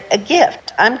get a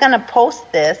gift. I'm going to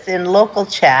post this in local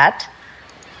chat.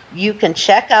 You can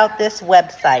check out this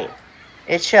website.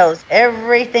 It shows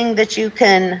everything that you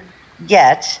can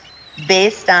get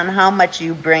based on how much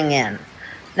you bring in.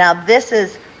 Now, this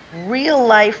is Real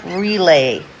Life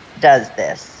Relay does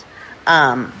this.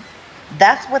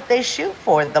 That's what they shoot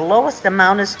for. The lowest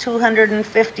amount is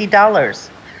 $250.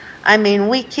 I mean,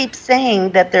 we keep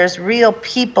saying that there's real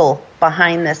people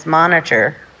behind this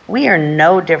monitor. We are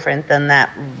no different than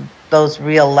those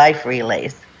real life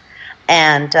relays.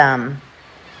 And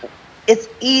it's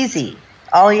easy.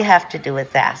 All you have to do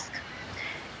is ask.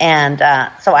 And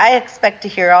so I expect to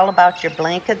hear all about your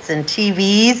blankets and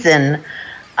TVs and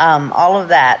all of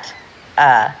that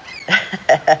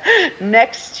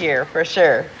next year for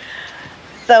sure.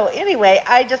 So anyway,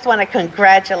 I just want to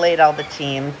congratulate all the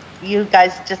teams. You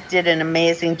guys just did an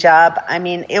amazing job. I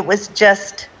mean, it was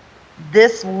just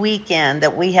this weekend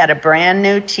that we had a brand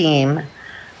new team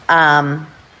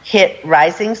hit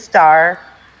Rising Star.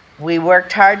 We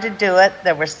worked hard to do it.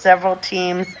 There were several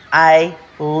teams. I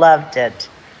loved it.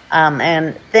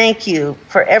 And thank you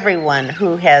for everyone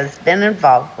who has been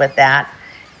involved with that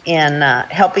in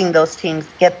helping those teams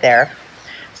get there.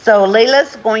 So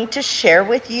Leila's going to share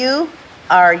with you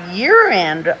our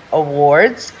year-end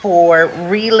awards for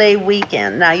Relay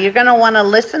Weekend. Now, you're going to want to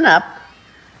listen up.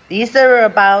 These are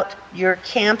about your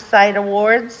campsite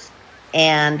awards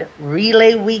and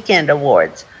Relay Weekend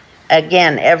awards.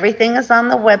 Again, everything is on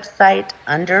the website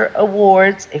under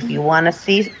awards if you want to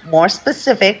see more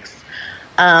specifics.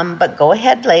 But go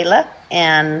ahead, Leila,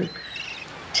 and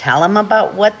tell them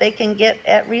about what they can get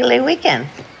at Relay Weekend.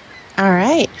 All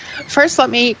right. First, let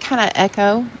me kind of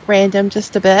echo Random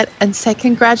just a bit and say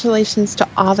congratulations to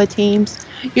all the teams.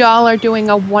 You all are doing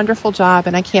a wonderful job,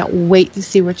 and I can't wait to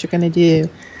see what you're going to do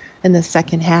in the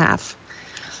second half.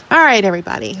 All right,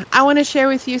 everybody. I want to share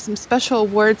with you some special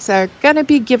awards that are going to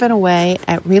be given away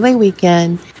at Relay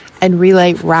Weekend and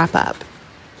Relay Wrap-Up.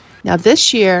 Now,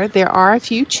 this year, there are a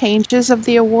few changes of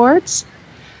the awards.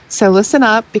 So listen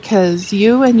up, because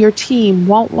you and your team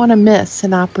won't want to miss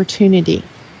an opportunity.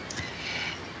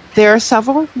 There are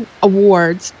several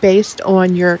awards based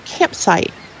on your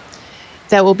campsite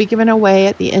that will be given away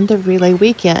at the end of Relay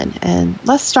Weekend, and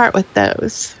let's start with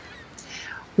those.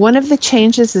 One of the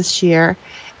changes this year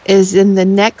is in the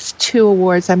next two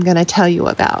awards I'm going to tell you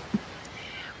about.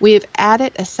 We have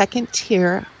added a second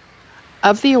tier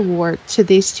of the award to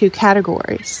these two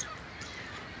categories.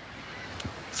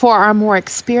 For our more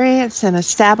experienced and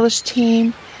established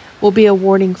team, we'll be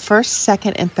awarding first,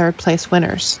 second, and third place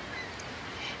winners.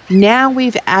 Now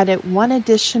we've added one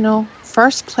additional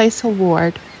first place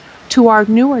award to our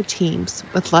newer teams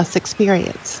with less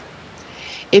experience.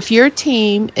 If your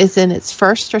team is in its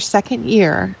first or second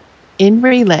year in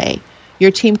Relay,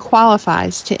 your team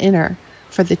qualifies to enter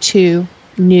for the two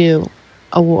new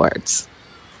awards.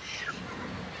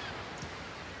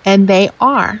 And they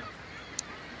are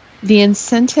the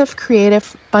Incentive Creative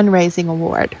Fundraising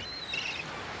Award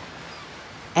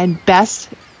and Best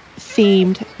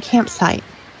Themed Campsite.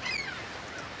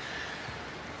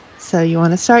 So you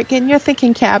want to start getting your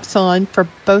thinking caps on for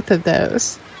both of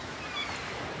those.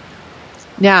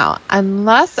 Now,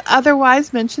 unless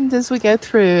otherwise mentioned as we go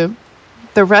through,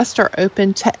 the rest are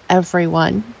open to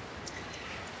everyone.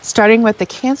 Starting with the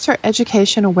Cancer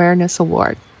Education Awareness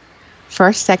Award.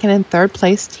 First, second, and third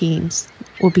place teams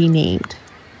will be named.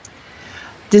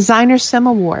 Designer Sim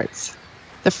Awards.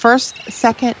 the first,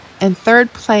 second, and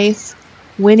third place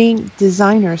winning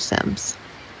designer sims.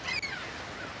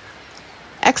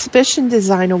 Exhibition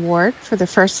Design Award for the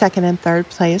first, second, and third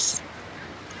place.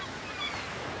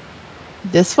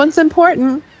 This one's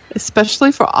important,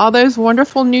 especially for all those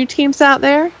wonderful new teams out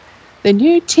there. The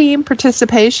New Team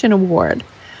Participation Award.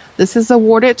 This is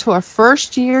awarded to a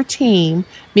first-year team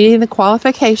meeting the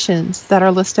qualifications that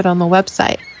are listed on the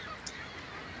website.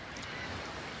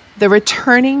 The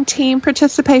Returning Team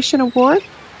Participation Award.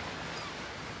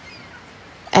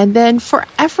 And then for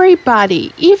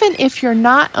everybody, even if you're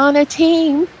not on a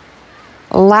team,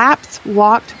 Laps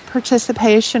Walked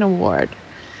Participation Award.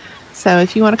 So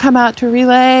if you want to come out to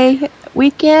Relay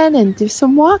Weekend and do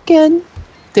some walking,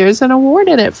 there's an award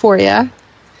in it for you.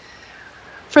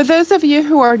 For those of you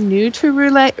who are new to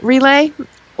Relay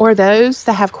or those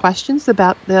that have questions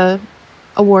about the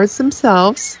awards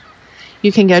themselves,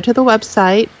 you can go to the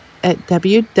website at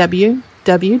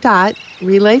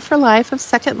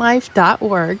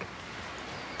www.relayforlifeofsecondlife.org,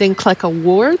 then click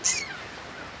Awards,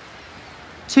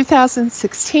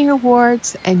 2016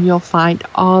 Awards, and you'll find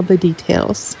all the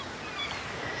details.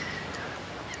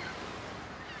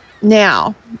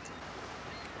 Now,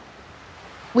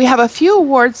 we have a few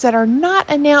awards that are not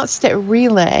announced at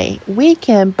Relay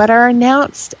Weekend, but are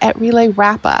announced at Relay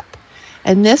Wrap-Up,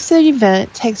 and this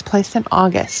event takes place in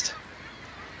August.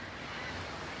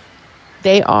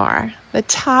 They are the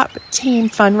Top Team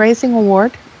Fundraising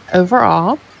Award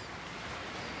overall,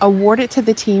 awarded to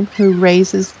the team who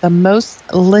raises the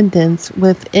most lindens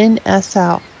within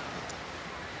SL.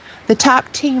 The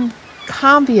Top Team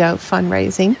Convio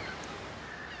Fundraising,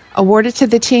 awarded to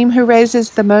the team who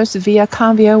raises the most via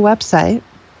Convio website.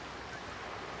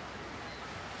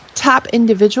 Top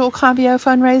Individual Convio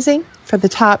Fundraising for the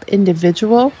top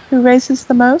individual who raises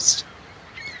the most.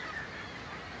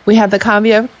 We have the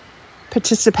Convio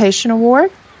Participation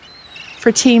Award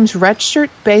for teams registered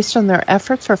based on their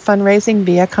efforts for fundraising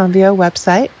via Convio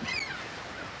website.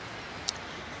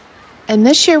 And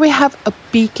this year we have a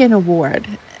Beacon Award,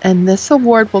 and this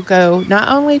award will go not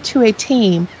only to a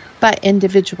team, but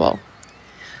individual,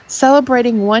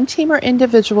 celebrating one team or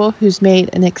individual who's made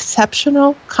an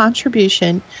exceptional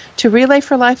contribution to Relay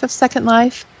for Life of Second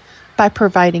Life by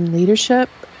providing leadership,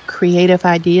 creative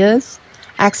ideas,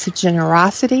 acts of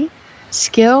generosity,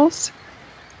 skills,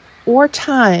 or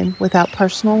time without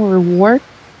personal reward.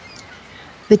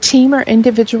 The team or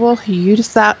individual who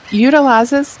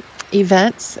utilizes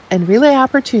events and relay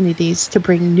opportunities to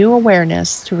bring new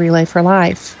awareness to Relay for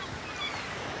Life.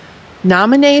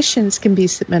 Nominations can be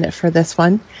submitted for this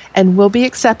one and will be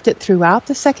accepted throughout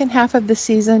the second half of the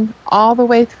season, all the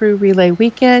way through Relay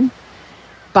Weekend,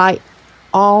 by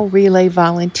all Relay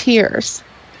volunteers.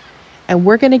 And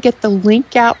we're going to get the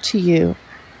link out to you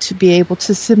to be able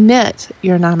to submit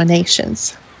your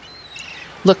nominations.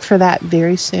 Look for that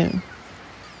very soon.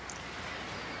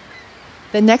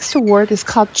 The next award is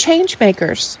called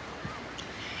Changemakers.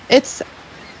 It's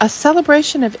a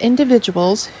celebration of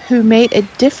individuals who made a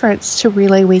difference to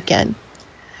Relay Weekend.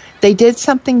 They did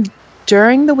something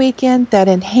during the weekend that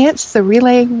enhanced the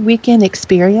Relay Weekend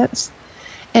experience,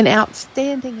 an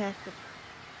outstanding act of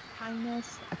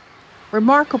kindness, a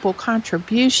remarkable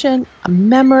contribution, a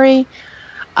memory,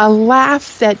 a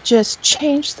laugh that just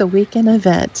changed the weekend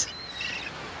event.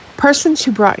 Persons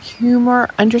who brought humor,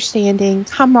 understanding,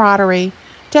 camaraderie,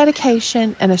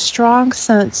 dedication, and a strong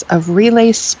sense of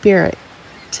relay spirit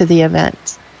to the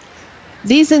event.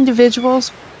 These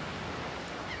individuals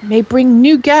may bring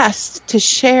new guests to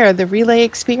share the relay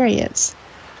experience.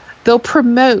 They'll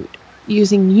promote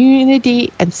using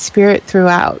unity and spirit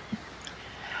throughout.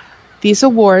 These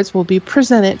awards will be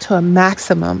presented to a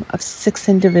maximum of 6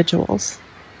 individuals.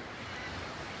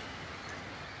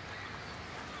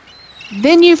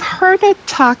 Then you've heard it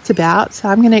talked about, so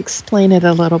I'm going to explain it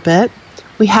a little bit.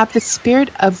 We have the Spirit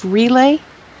of Relay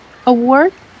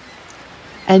Award,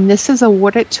 and this is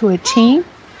awarded to a team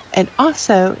and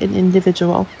also an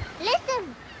individual.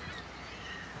 Listen.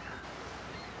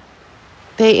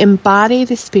 They embody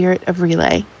the spirit of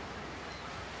relay.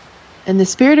 And the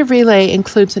Spirit of Relay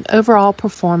includes an overall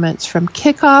performance from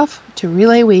kickoff to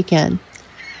Relay Weekend.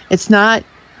 It's not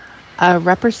a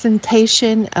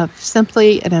representation of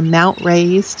simply an amount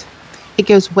raised. It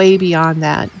goes way beyond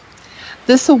that.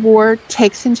 This award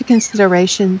takes into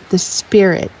consideration the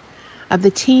spirit of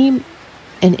the team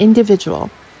and individual,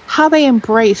 how they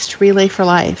embraced Relay for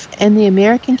Life and the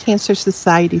American Cancer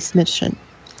Society's mission.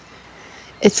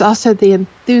 It's also the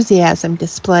enthusiasm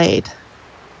displayed.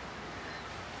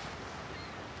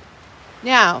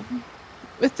 Now,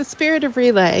 with the Spirit of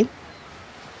Relay,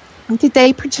 did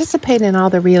they participate in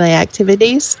all the relay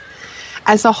activities?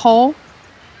 As a whole,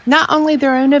 not only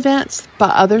their own events,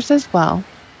 but others as well?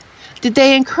 Did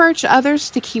they encourage others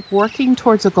to keep working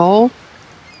towards a goal,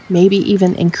 maybe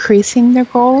even increasing their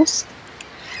goals?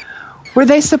 Were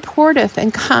they supportive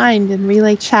and kind in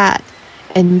relay chat?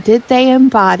 And did they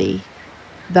embody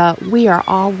the "we are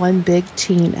all one big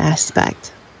team"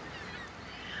 aspect?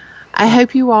 I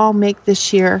hope you all make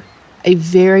this year a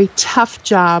very tough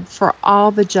job for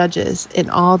all the judges in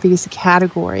all these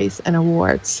categories and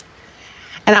awards.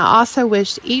 And I also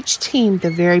wish each team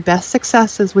the very best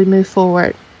success as we move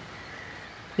forward.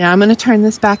 Now I'm going to turn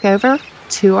this back over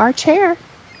to our chair,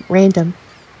 Random.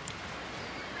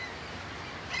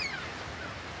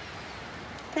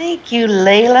 Thank you,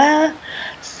 Leala.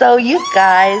 So you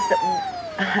guys,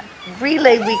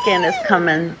 Relay Weekend is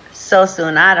coming so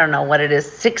soon. I don't know what it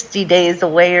is, 60 days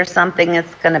away or something.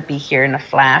 It's going to be here in a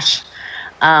flash.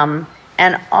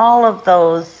 And all of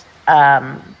those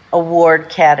award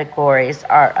categories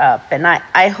are up. And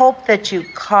I hope that you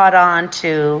caught on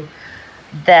to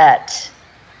that.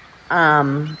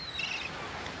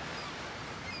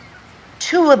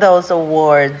 Two of those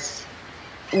awards,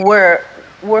 we're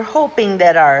hoping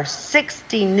that our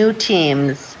 60 new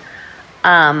teams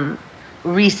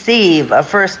receive a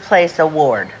first place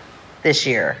award this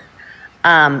year.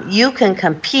 You can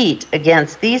compete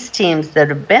against these teams that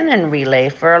have been in relay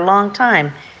for a long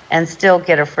time and still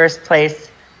get a first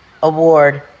place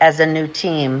award as a new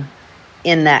team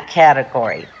in that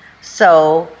category.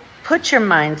 So put your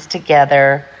minds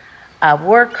together.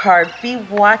 Work hard. Be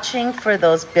watching for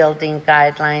those building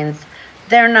guidelines.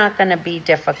 They're not going to be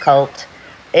difficult.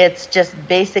 It's just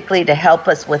basically to help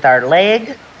us with our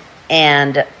leg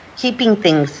and keeping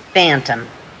things phantom.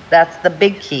 That's the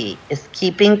big key, is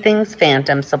keeping things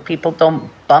phantom so people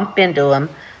don't bump into them,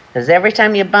 because every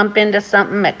time you bump into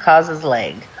something, it causes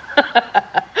leg.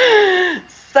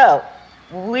 So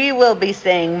we will be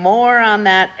saying more on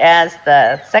that as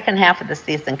the second half of the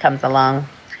season comes along.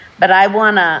 But I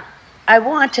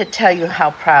want to tell you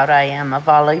how proud I am of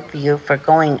all of you for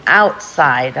going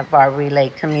outside of our relay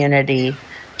community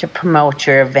to promote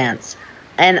your events.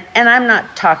 And I'm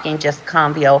not talking just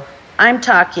Convio. I'm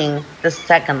talking the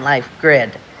Second Life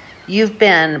grid. You've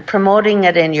been promoting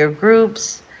it in your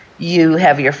groups. You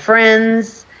have your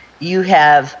friends. You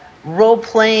have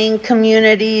role-playing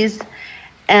communities.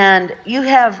 And you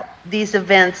have these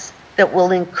events that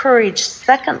will encourage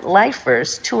Second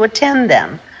Lifers to attend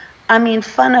them. I mean,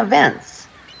 fun events.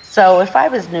 So if I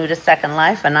was new to Second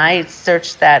Life and I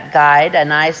searched that guide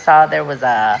and I saw there was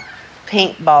a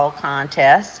paintball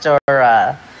contest or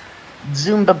a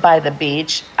Zumba by the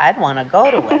beach, I'd want to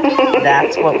go to it.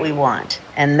 That's what we want.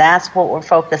 And that's what we're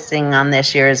focusing on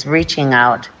this year, is reaching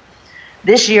out.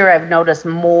 This year I've noticed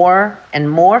more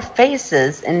and more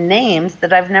faces and names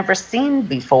that I've never seen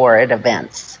before at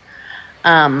events.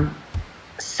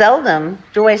 Seldom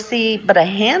do I see but a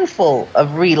handful of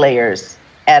relayers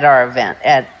at our event,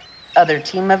 at other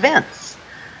team events.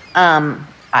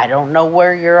 I don't know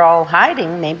where you're all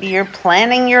hiding. Maybe you're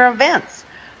planning your events.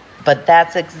 But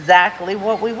that's exactly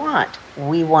what we want.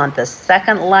 We want the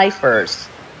Second Lifers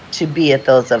to be at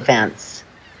those events.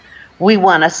 We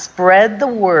want to spread the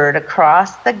word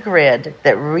across the grid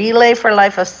that Relay for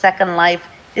Life of Second Life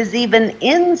is even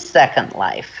in Second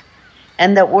Life,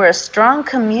 and that we're a strong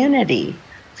community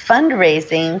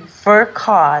fundraising for a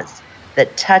cause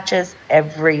that touches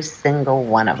every single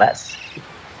one of us.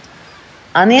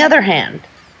 On the other hand,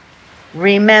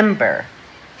 remember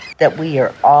that we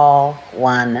are all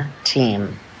one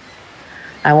team.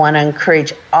 I want to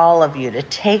encourage all of you to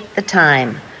take the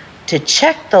time to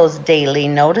check those daily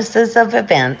notices of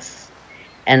events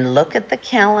and look at the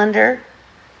calendar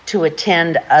to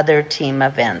attend other team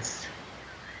events.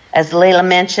 As Leala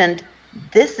mentioned,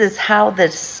 this is how the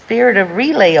Spirit of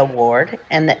Relay Award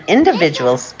and the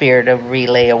individual Spirit of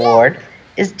Relay Award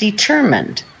is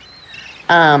determined.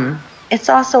 It's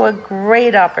also a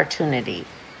great opportunity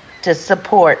to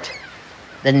support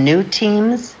the new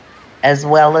teams as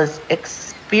well as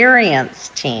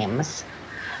experienced teams.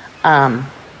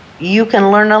 You can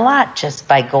learn a lot just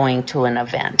by going to an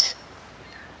event.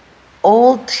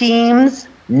 Old teams,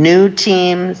 new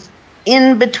teams,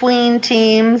 in-between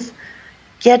teams,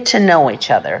 get to know each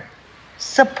other.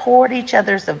 Support each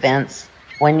other's events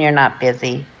when you're not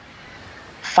busy.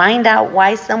 Find out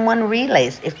why someone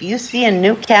relays. If you see a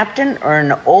new captain or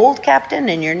an old captain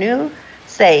and you're new,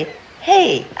 say,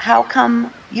 hey, how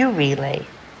come you relay?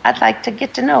 I'd like to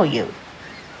get to know you.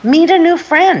 Meet a new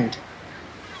friend.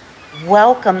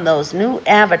 Welcome those new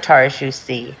avatars you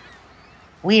see.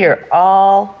 We are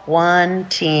all one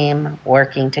team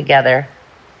working together.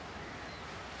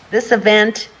 This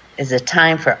event is a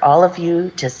time for all of you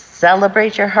to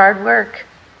celebrate your hard work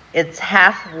It's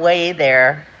halfway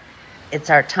there. It's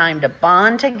our time to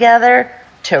bond together,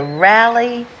 to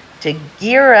rally, to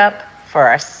gear up for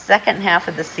our second half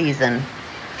of the season.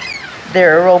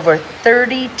 There are over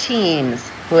 30 teams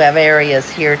who have areas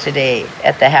here today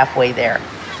at the halfway there.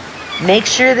 Make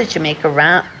sure that you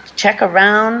check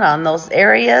around on those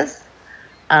areas.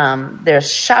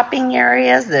 There's shopping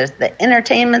areas, there's the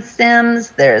entertainment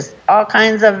sims, there's all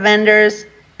kinds of vendors.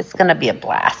 It's going to be a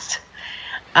blast.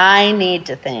 I need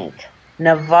to thank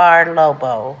Nevar,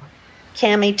 Lobo,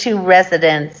 Cami 2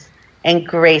 residents, and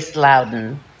Grace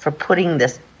Louden for putting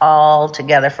this all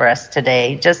together for us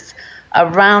today. Just a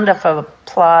round of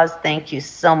applause. Thank you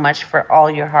so much for all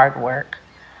your hard work.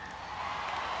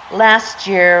 Last,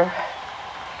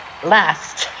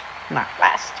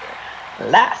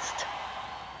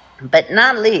 but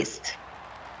not least,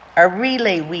 our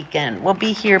relay weekend will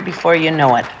be here before you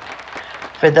know it.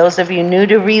 For those of you new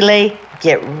to relay,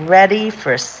 get ready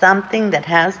for something that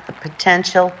has the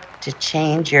potential to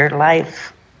change your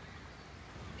life.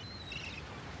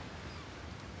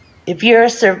 If you're a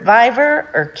survivor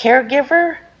or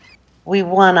caregiver, we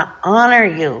want to honor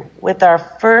you with our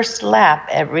first lap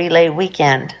at Relay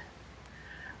Weekend.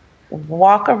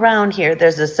 Walk around here.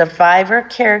 There's a survivor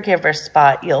caregiver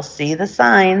spot. You'll see the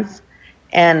signs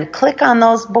and click on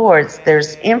those boards.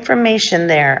 There's information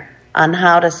there on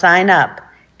how to sign up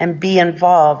and be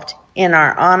involved in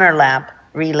our Honor Lap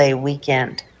Relay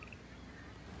Weekend.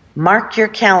 Mark your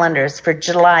calendars for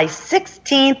July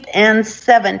 16th and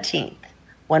 17th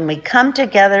when we come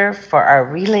together for our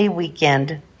Relay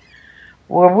Weekend.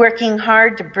 We're working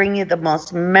hard to bring you the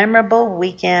most memorable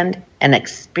weekend and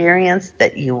experience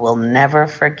that you will never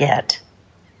forget.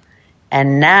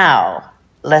 And now,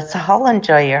 let's all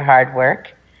enjoy your hard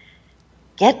work.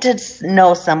 Get to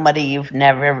know somebody you've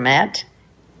never met.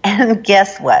 And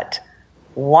guess what?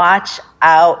 Watch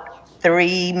out,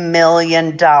 $3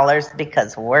 million,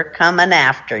 because we're coming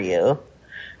after you.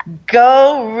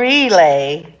 Go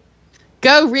Relay!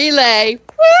 Go Relay!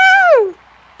 Woo!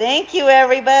 Thank you,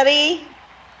 everybody.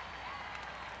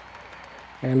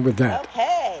 And with that,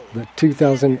 Okay. the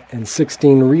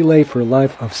 2016 Relay for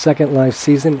Life of Second Life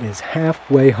season is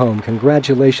halfway home.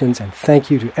 Congratulations and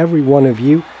thank you to every one of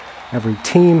you, every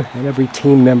team and every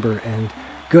team member, and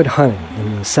good hunting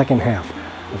in the second half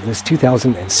of this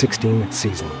 2016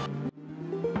 season.